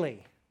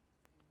daily.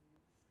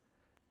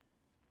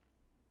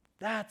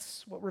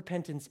 That's what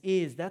repentance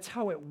is. That's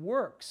how it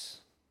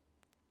works.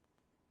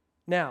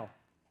 Now,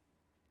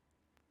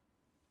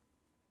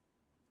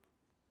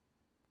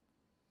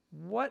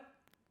 what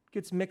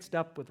gets mixed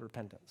up with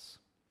repentance?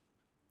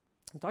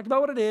 We talked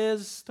about what it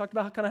is, talked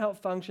about how it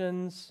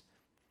functions.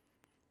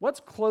 What's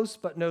close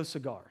but no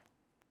cigar?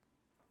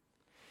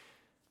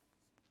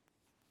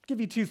 I'll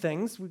give you two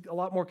things. A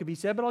lot more could be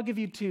said, but I'll give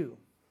you two.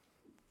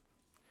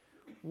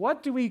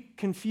 what do we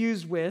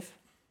confuse with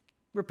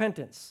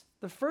repentance?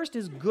 The first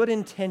is good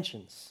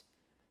intentions.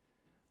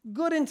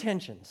 Good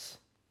intentions.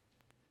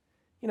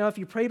 You know, if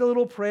you prayed a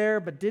little prayer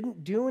but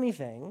didn't do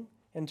anything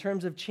in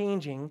terms of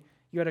changing,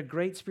 you had a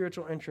great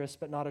spiritual interest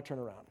but not a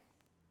turnaround.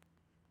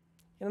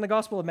 And in the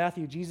Gospel of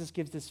Matthew, Jesus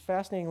gives this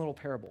fascinating little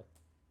parable.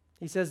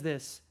 He says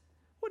this,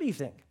 what do you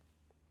think?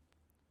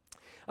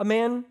 A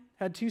man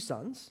had 2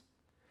 sons,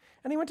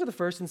 and he went to the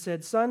first and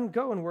said, "Son,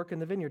 go and work in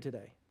the vineyard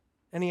today."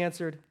 And he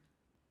answered,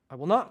 "I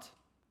will not."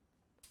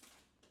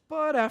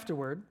 But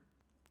afterward,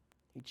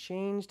 he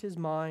changed his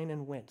mind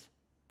and went.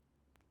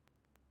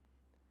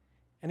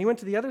 And he went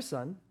to the other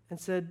son and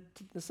said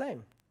the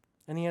same.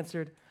 And he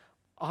answered,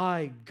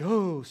 "I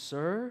go,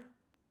 sir,"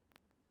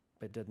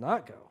 but did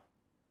not go.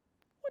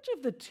 Which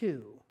of the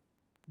 2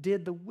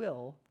 did the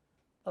will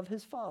of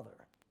his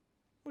father?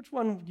 Which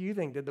one do you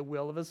think did the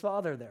will of his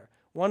father there?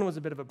 One was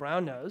a bit of a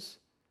brown nose,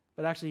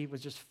 but actually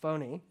was just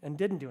phony and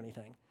didn't do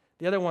anything.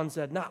 The other one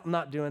said, "No, I'm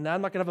not doing that.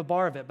 I'm not going to have a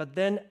bar of it." But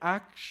then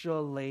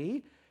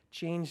actually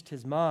changed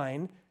his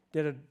mind,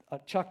 did a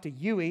chuck to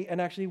Yui,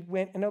 and actually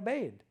went and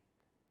obeyed.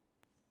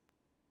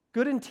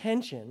 Good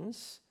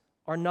intentions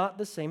are not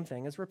the same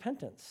thing as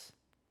repentance.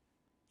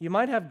 You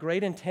might have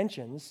great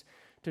intentions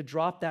to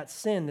drop that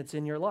sin that's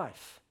in your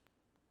life.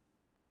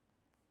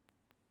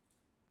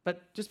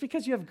 But just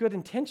because you have good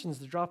intentions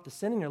to drop the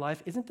sin in your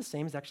life isn't the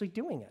same as actually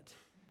doing it.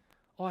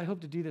 Oh, I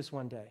hope to do this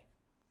one day.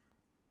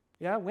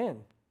 Yeah,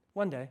 when?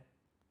 One day.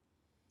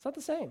 It's not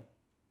the same.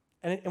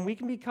 And we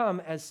can become,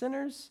 as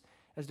sinners,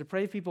 as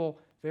depraved people,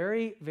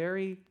 very,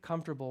 very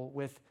comfortable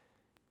with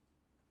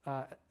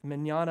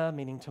mañana,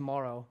 meaning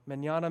tomorrow.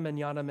 Mañana,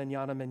 mañana,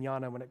 mañana,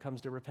 mañana when it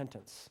comes to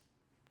repentance.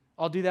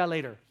 I'll do that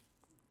later.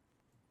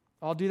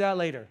 I'll do that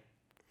later.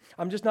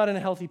 I'm just not in a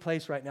healthy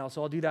place right now,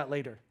 so I'll do that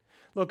later.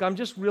 Look, I'm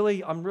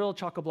real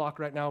chock-a-block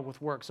right now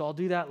with work, so I'll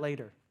do that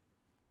later.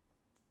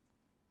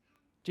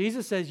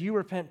 Jesus says you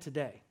repent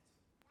today.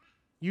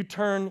 You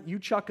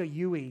chuck a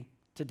Yui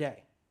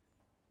today.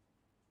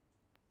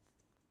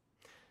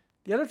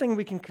 The other thing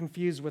we can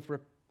confuse with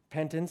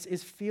repentance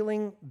is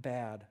feeling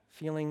bad,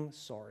 feeling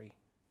sorry.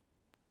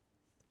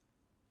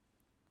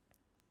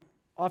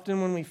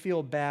 Often when we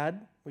feel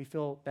bad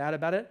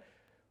about it,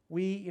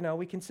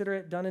 we consider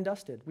it done and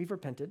dusted. We've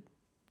repented.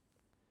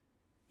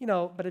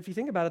 But if you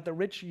think about it, the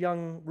rich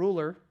young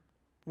ruler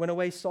went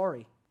away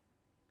sorry.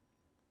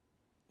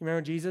 You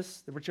remember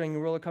Jesus? The rich young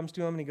ruler comes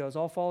to him and he goes,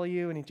 "I'll follow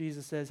you." And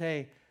Jesus says,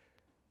 "Hey,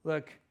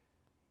 look,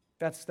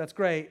 that's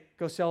great.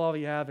 Go sell all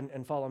you have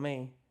and follow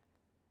me."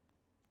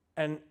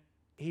 And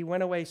he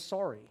went away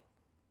sorry.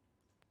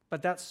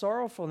 But that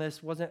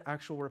sorrowfulness wasn't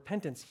actual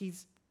repentance.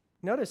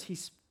 Notice he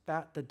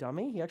spat the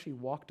dummy. He actually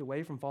walked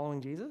away from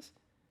following Jesus.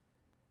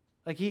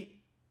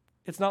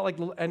 It's not like,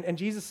 and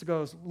Jesus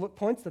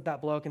points at that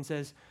bloke and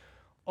says,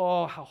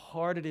 "Oh, how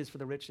hard it is for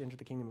the rich to enter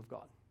the kingdom of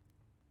God."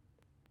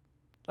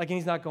 And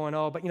he's not going,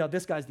 "Oh, but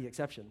this guy's the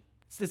exception."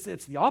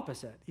 It's the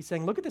opposite. He's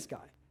saying, "Look at this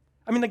guy."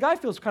 I mean, the guy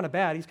feels kind of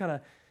bad. He's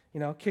kind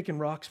of, kicking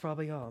rocks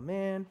probably. "Oh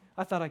man,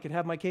 I thought I could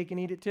have my cake and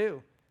eat it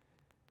too."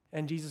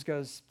 And Jesus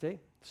goes, "See,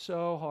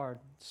 so hard,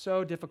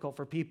 so difficult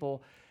for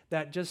people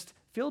that just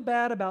feel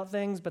bad about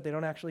things, but they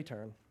don't actually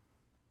turn."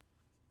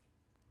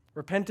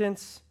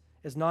 Repentance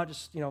is not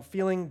just,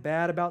 feeling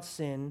bad about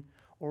sin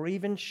or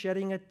even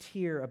shedding a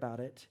tear about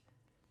it.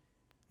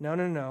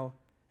 No.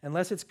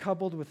 Unless it's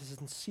coupled with a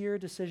sincere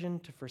decision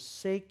to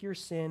forsake your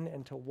sin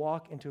and to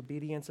walk into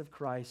obedience of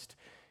Christ,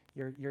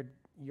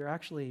 you're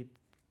actually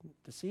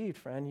deceived,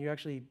 friend. You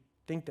actually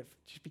think that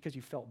just because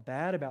you felt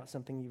bad about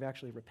something, you've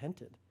actually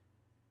repented.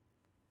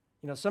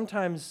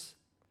 Sometimes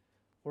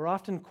we're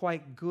often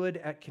quite good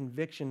at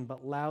conviction,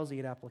 but lousy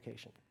at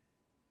application.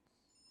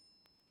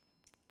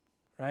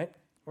 Right?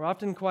 We're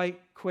often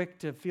quite quick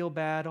to feel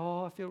bad.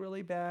 "Oh, I feel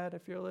really bad. I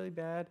feel really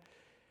bad."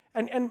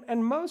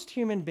 And most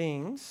human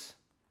beings,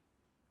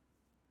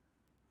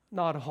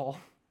 not all,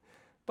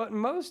 but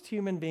most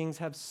human beings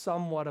have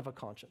somewhat of a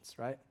conscience,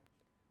 right?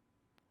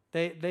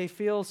 They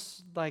feel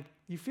like,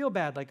 you feel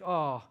bad, like,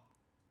 "Oh,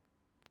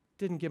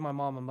 didn't give my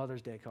mom a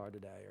Mother's Day card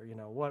today,"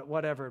 or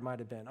whatever it might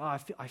have been. "Oh,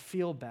 I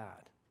feel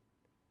bad.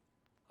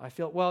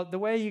 Well, the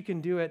way you can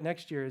do it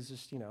next year is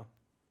just,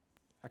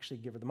 actually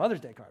give her the Mother's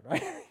Day card,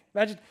 right?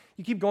 Imagine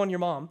you keep going to your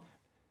mom.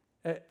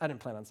 I didn't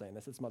plan on saying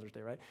this. It's Mother's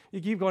Day, right? You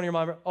keep going to your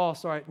mom. "Oh,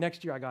 sorry.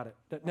 Next year I got it.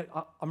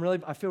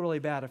 I feel really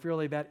bad. I feel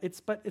really bad."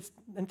 It's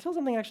until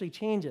something actually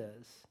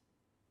changes.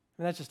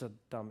 I mean, that's just a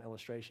dumb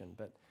illustration,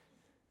 but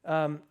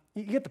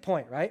you get the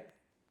point, right?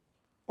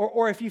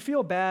 Or if you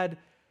feel bad,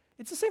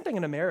 it's the same thing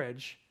in a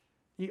marriage.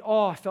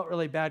 I felt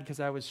really bad because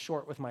I was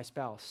short with my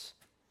spouse.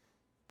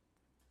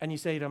 And you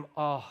say to them,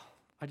 "Oh,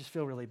 I just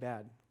feel really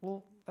bad."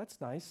 Well,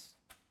 that's nice.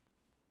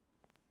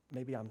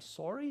 Maybe I'm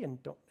sorry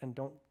and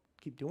don't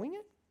keep doing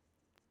it.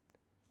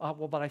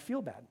 Well, but I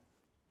feel bad.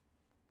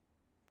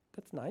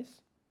 That's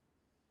nice.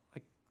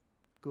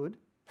 Good.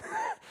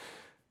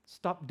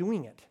 Stop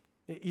doing it.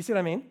 You see what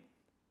I mean?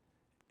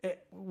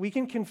 We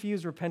can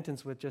confuse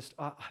repentance with just,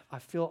 I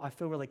feel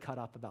really cut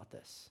up about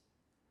this.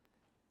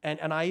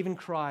 And I even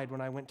cried when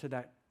I went to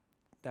that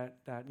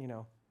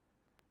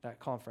that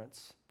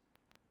conference.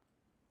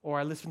 Or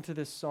I listened to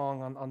this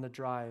song on the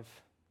drive.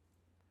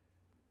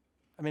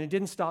 I mean, it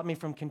didn't stop me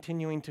from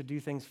continuing to do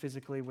things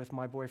physically with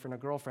my boyfriend or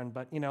girlfriend,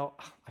 but,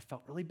 I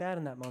felt really bad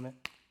in that moment.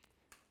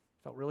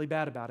 Felt really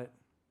bad about it.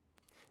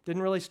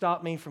 Didn't really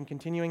stop me from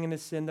continuing in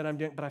this sin that I'm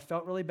doing, but I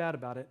felt really bad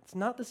about it. It's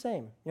not the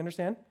same. You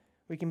understand?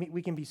 We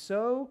can be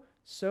so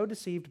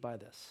deceived by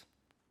this.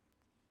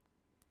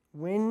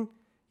 When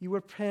you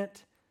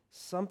repent,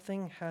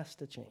 something has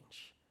to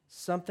change.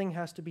 Something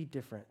has to be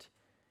different.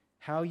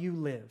 How you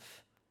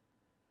live.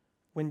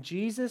 When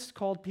Jesus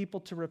called people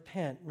to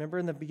repent, remember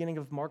in the beginning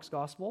of Mark's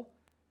gospel,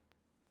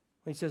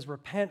 when he says,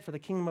 repent for the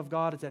kingdom of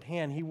God is at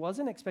hand, he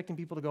wasn't expecting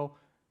people to go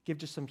give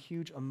just some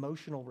huge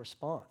emotional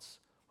response.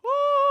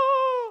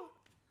 Ah!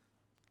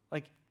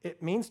 Like,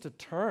 it means to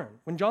turn.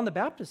 When John the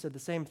Baptist said the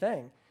same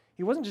thing,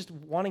 he wasn't just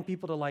wanting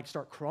people to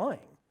start crying,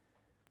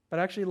 but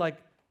actually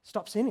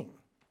stop sinning,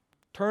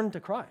 turn to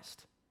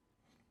Christ.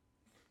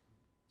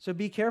 So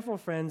be careful,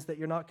 friends, that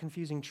you're not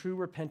confusing true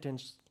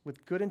repentance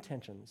with good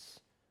intentions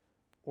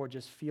or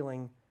just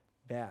feeling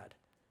bad.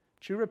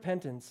 True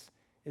repentance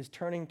is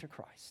turning to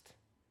Christ.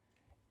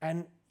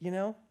 And,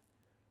 no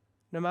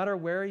matter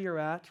where you're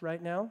at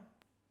right now,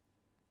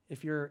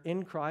 if you're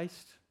in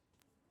Christ,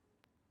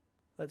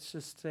 let's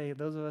just say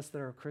those of us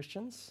that are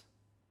Christians,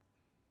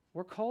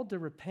 we're called to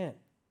repent.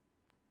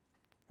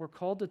 We're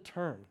called to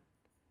turn.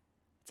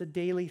 It's a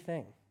daily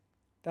thing.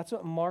 That's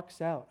what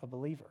marks out a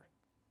believer.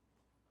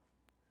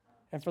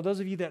 And for those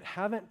of you that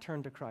haven't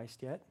turned to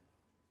Christ yet,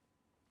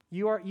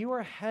 you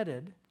are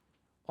headed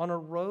on a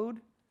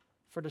road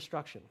for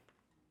destruction.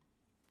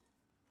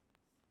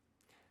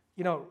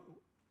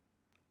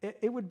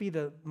 It would be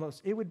the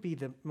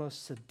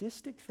most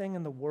sadistic thing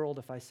in the world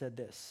if I said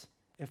this.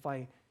 If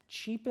I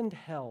cheapened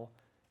hell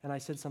and I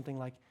said something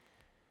like,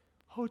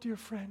 "Oh, dear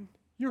friend,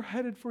 you're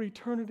headed for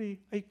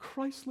eternity, a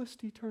Christless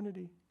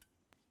eternity."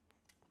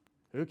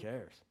 Who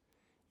cares?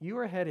 You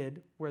are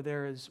headed where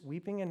there is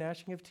weeping and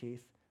gnashing of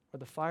teeth, where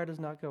the fire does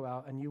not go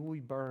out, and you will be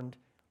burned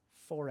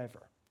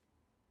forever.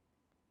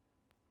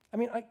 I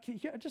mean, you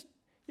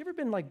ever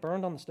been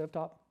burned on the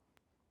stovetop?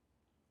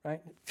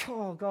 Right?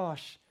 Oh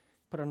gosh,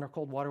 put it under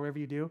cold water, whatever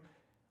you do.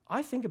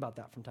 I think about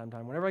that from time to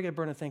time. Whenever I get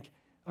burned, I think,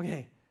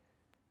 okay,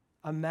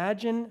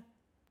 imagine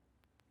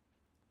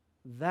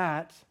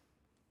that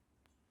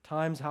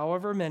times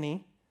however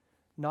many,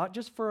 not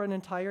just for an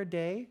entire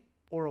day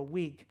or a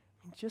week.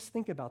 I mean, just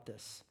think about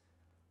this.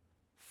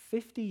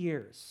 50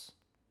 years.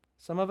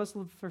 Some of us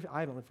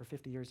I haven't lived for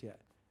 50 years yet.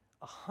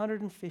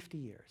 150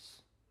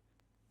 years.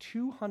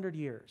 200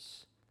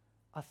 years.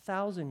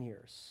 1,000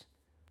 years.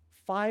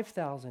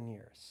 5,000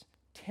 years.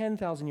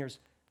 10,000 years.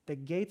 The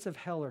gates of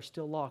hell are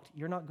still locked.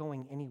 You're not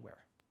going anywhere.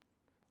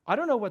 I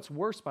don't know what's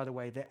worse, by the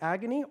way, the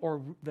agony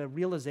or the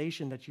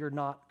realization that you're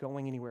not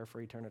going anywhere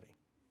for eternity.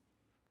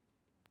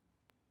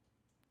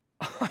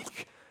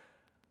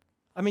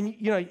 I mean,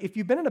 if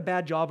you've been in a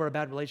bad job or a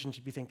bad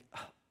relationship, you think,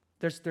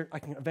 I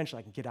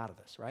can get out of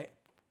this, right?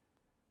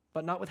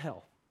 But not with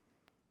hell.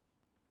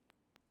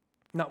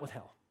 Not with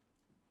hell.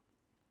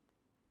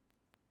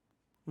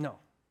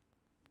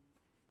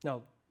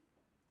 No.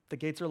 The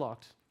gates are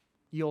locked.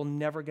 You'll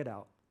never get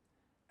out.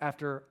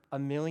 After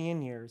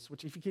 1,000,000 years,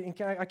 which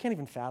I can't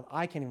even fathom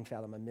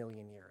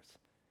 1,000,000 years,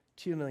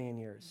 2,000,000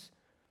 years,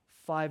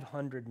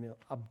 500 million,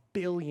 1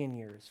 billion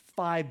years,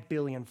 5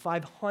 billion,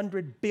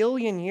 500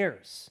 billion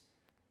years.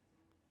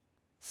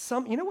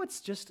 You know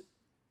what's just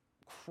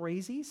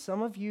crazy?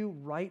 Some of you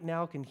right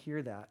now can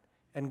hear that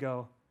and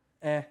go,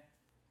 eh.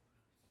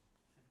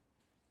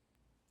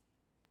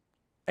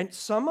 And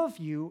some of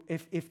you,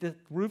 if the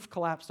roof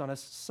collapsed on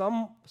us,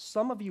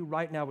 some of you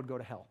right now would go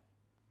to hell.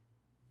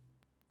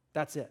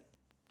 That's it.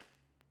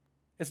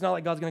 It's not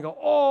like God's going to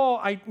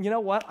go, you know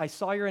what? I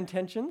saw your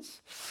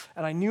intentions,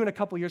 and I knew in a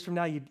couple years from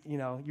now,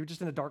 you're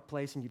just in a dark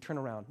place and you turn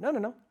around. No.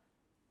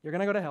 You're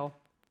going to go to hell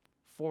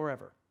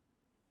forever.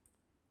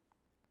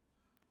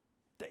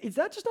 Is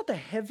that just not the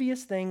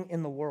heaviest thing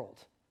in the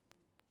world?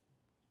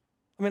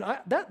 I mean,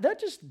 that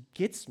just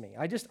gets me.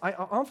 I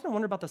often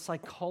wonder about the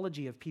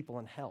psychology of people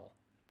in hell.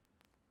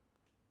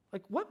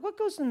 Like, what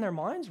goes in their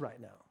minds right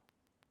now?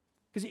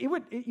 Because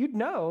you'd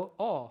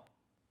know,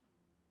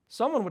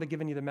 someone would have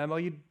given you the memo.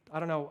 I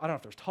don't know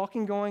if there's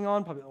talking going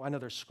on. Probably, I know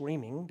there's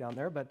screaming down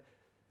there, but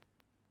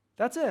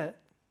that's it.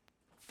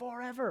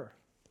 Forever.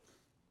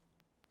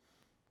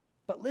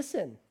 But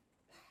listen,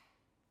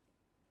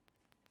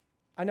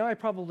 I know I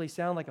probably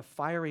sound like a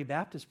fiery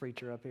Baptist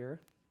preacher up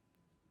here.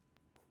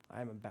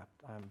 I'm a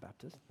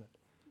Baptist, but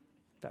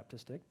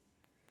Baptistic.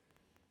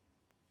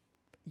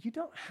 You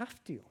don't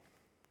have to.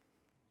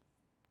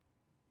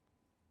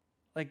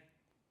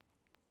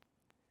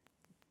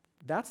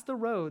 That's the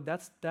road.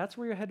 That's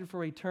where you're headed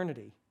for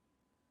eternity.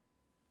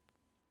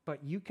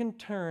 But you can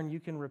turn,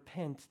 you can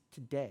repent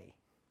today.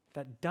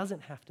 That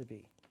doesn't have to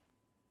be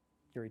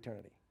your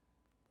eternity.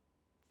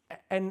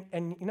 And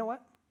you know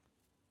what?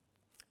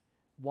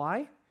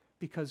 Why?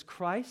 Because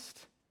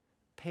Christ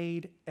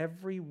paid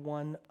every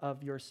one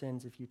of your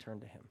sins if you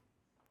turn to him.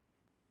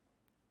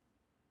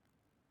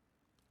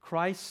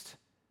 Christ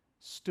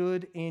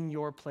stood in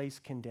your place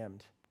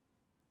condemned.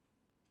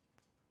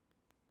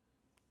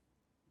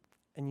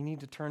 And you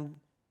need to turn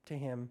to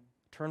him,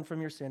 turn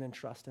from your sin, and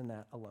trust in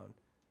that alone.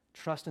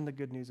 Trust in the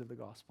good news of the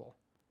gospel.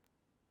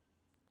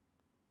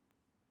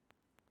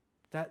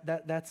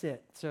 That's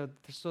it. So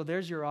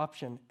there's your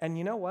option. And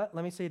you know what?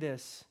 Let me say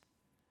this.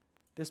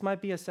 This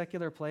might be a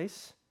secular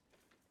place.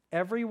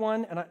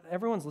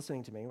 Everyone's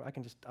listening to me.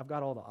 I've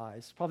got all the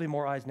eyes. Probably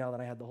more eyes now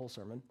than I had the whole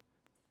sermon.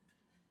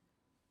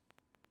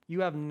 You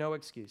have no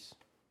excuse.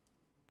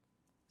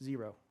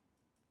 Zero.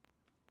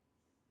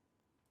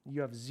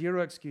 You have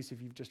zero excuse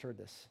if you've just heard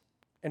this.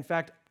 In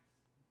fact,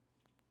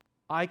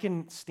 I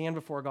can stand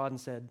before God and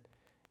said,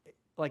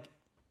 like,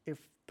 if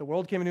the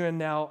world came to an end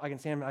now, I can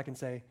stand and I can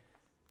say,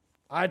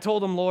 I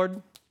told him,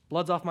 Lord,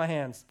 blood's off my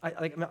hands.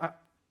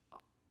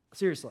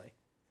 Seriously,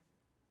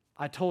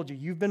 I told you,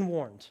 you've been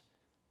warned.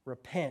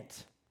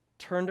 Repent,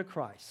 turn to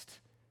Christ,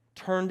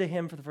 turn to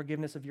him for the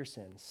forgiveness of your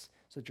sins,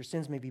 so that your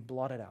sins may be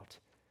blotted out,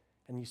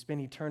 and you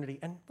spend eternity.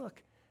 And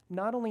look,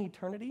 not only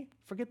eternity,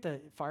 forget the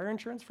fire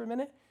insurance for a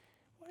minute.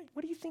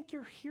 What do you think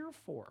you're here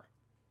for?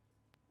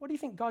 What do you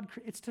think God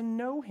created? It's to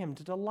know him,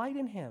 to delight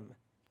in him.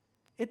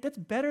 That's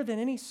better than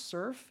any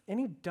surf,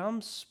 any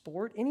dumb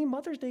sport, any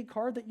Mother's Day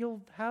card that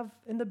you'll have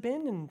in the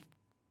bin in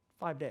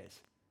 5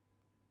 days.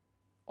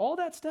 All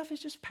that stuff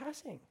is just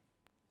passing.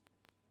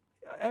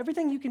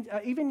 Everything you can,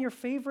 even your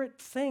favorite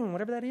thing,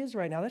 whatever that is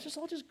right now, that's just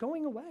all just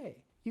going away.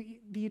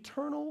 The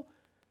eternal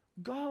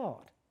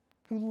God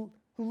who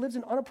lives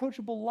in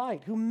unapproachable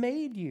light, who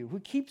made you, who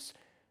keeps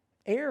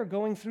air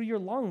going through your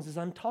lungs as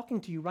I'm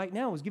talking to you right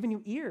now, has given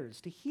you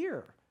ears to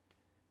hear.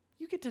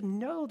 You get to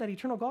know that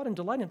eternal God and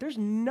delight in him. There's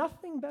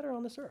nothing better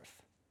on this earth.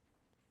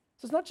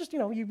 So it's not just,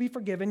 you be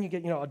forgiven, you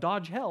get, a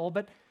dodge hell,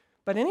 but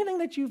anything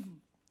that you've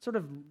sort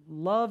of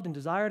loved and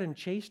desired and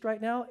chased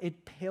right now,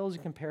 it pales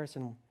in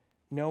comparison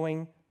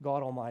knowing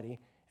God Almighty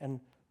and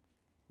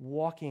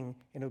walking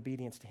in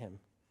obedience to him.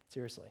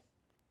 Seriously.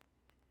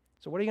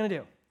 So what are you going to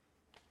do?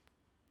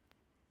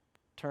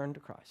 Turn to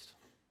Christ.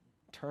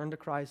 Turn to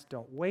Christ.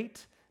 Don't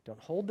wait. Don't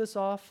hold this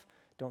off.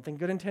 Don't think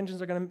good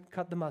intentions are going to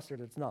cut the mustard.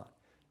 It's not.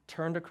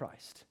 Turn to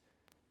Christ.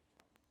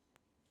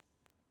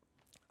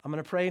 I'm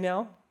going to pray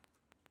now,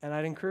 and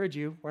I'd encourage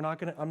you, I'm not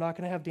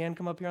going to have Dan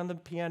come up here on the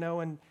piano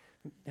and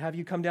have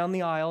you come down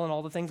the aisle and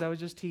all the things I was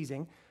just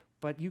teasing,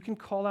 but you can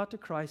call out to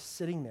Christ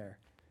sitting there.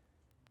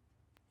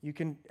 You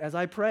can, as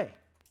I pray,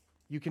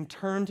 you can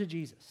turn to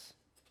Jesus.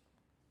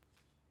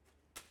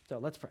 So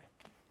let's pray.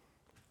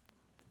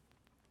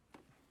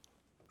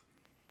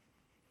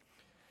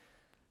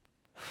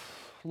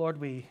 Lord,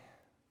 we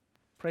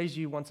praise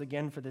you once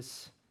again for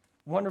this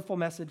wonderful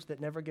message that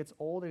never gets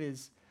old. It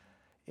is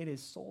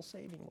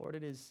soul-saving, Lord.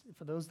 It is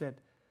for those that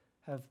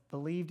have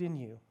believed in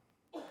you,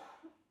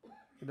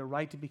 the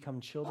right to become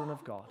children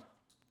of God.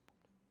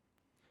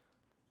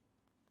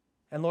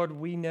 And Lord,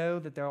 we know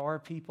that there are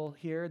people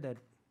here that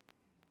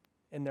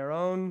in their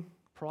own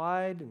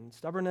pride and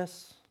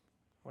stubbornness,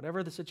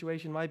 whatever the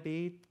situation might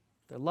be,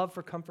 their love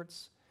for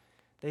comforts,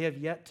 they have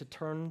yet to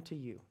turn to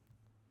you.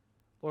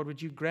 Lord,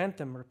 would you grant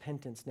them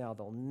repentance now?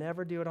 They'll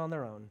never do it on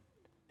their own.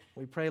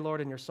 We pray,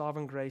 Lord, in your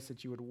sovereign grace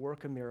that you would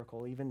work a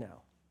miracle even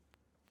now.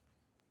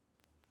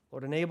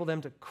 Lord, enable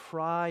them to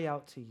cry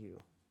out to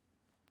you,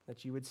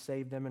 that you would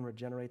save them and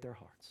regenerate their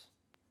hearts.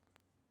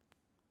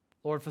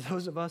 Lord, for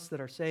those of us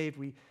that are saved,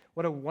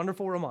 what a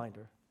wonderful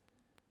reminder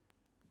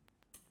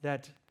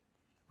that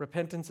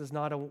repentance is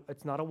not a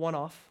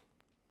one-off.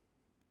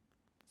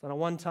 It's not a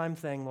one-time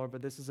thing, Lord,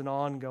 but this is an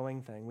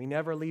ongoing thing. We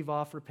never leave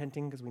off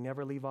repenting because we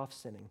never leave off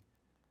sinning.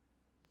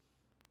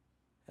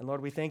 And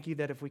Lord, we thank you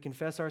that if we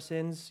confess our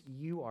sins,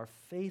 you are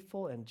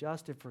faithful and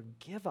just to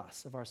forgive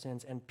us of our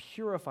sins and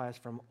purify us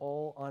from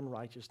all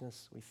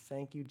unrighteousness. We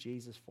thank you,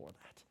 Jesus, for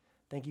that.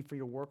 Thank you for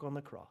your work on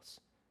the cross.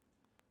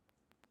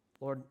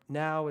 Lord,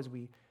 now as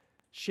we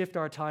shift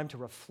our time to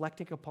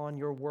reflecting upon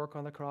your work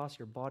on the cross,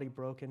 your body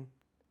broken,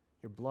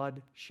 your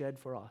blood shed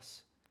for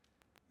us,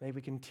 may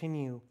we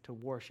continue to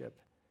worship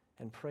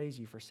and praise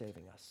you for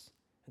saving us.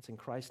 It's in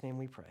Christ's name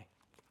we pray.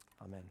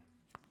 Amen.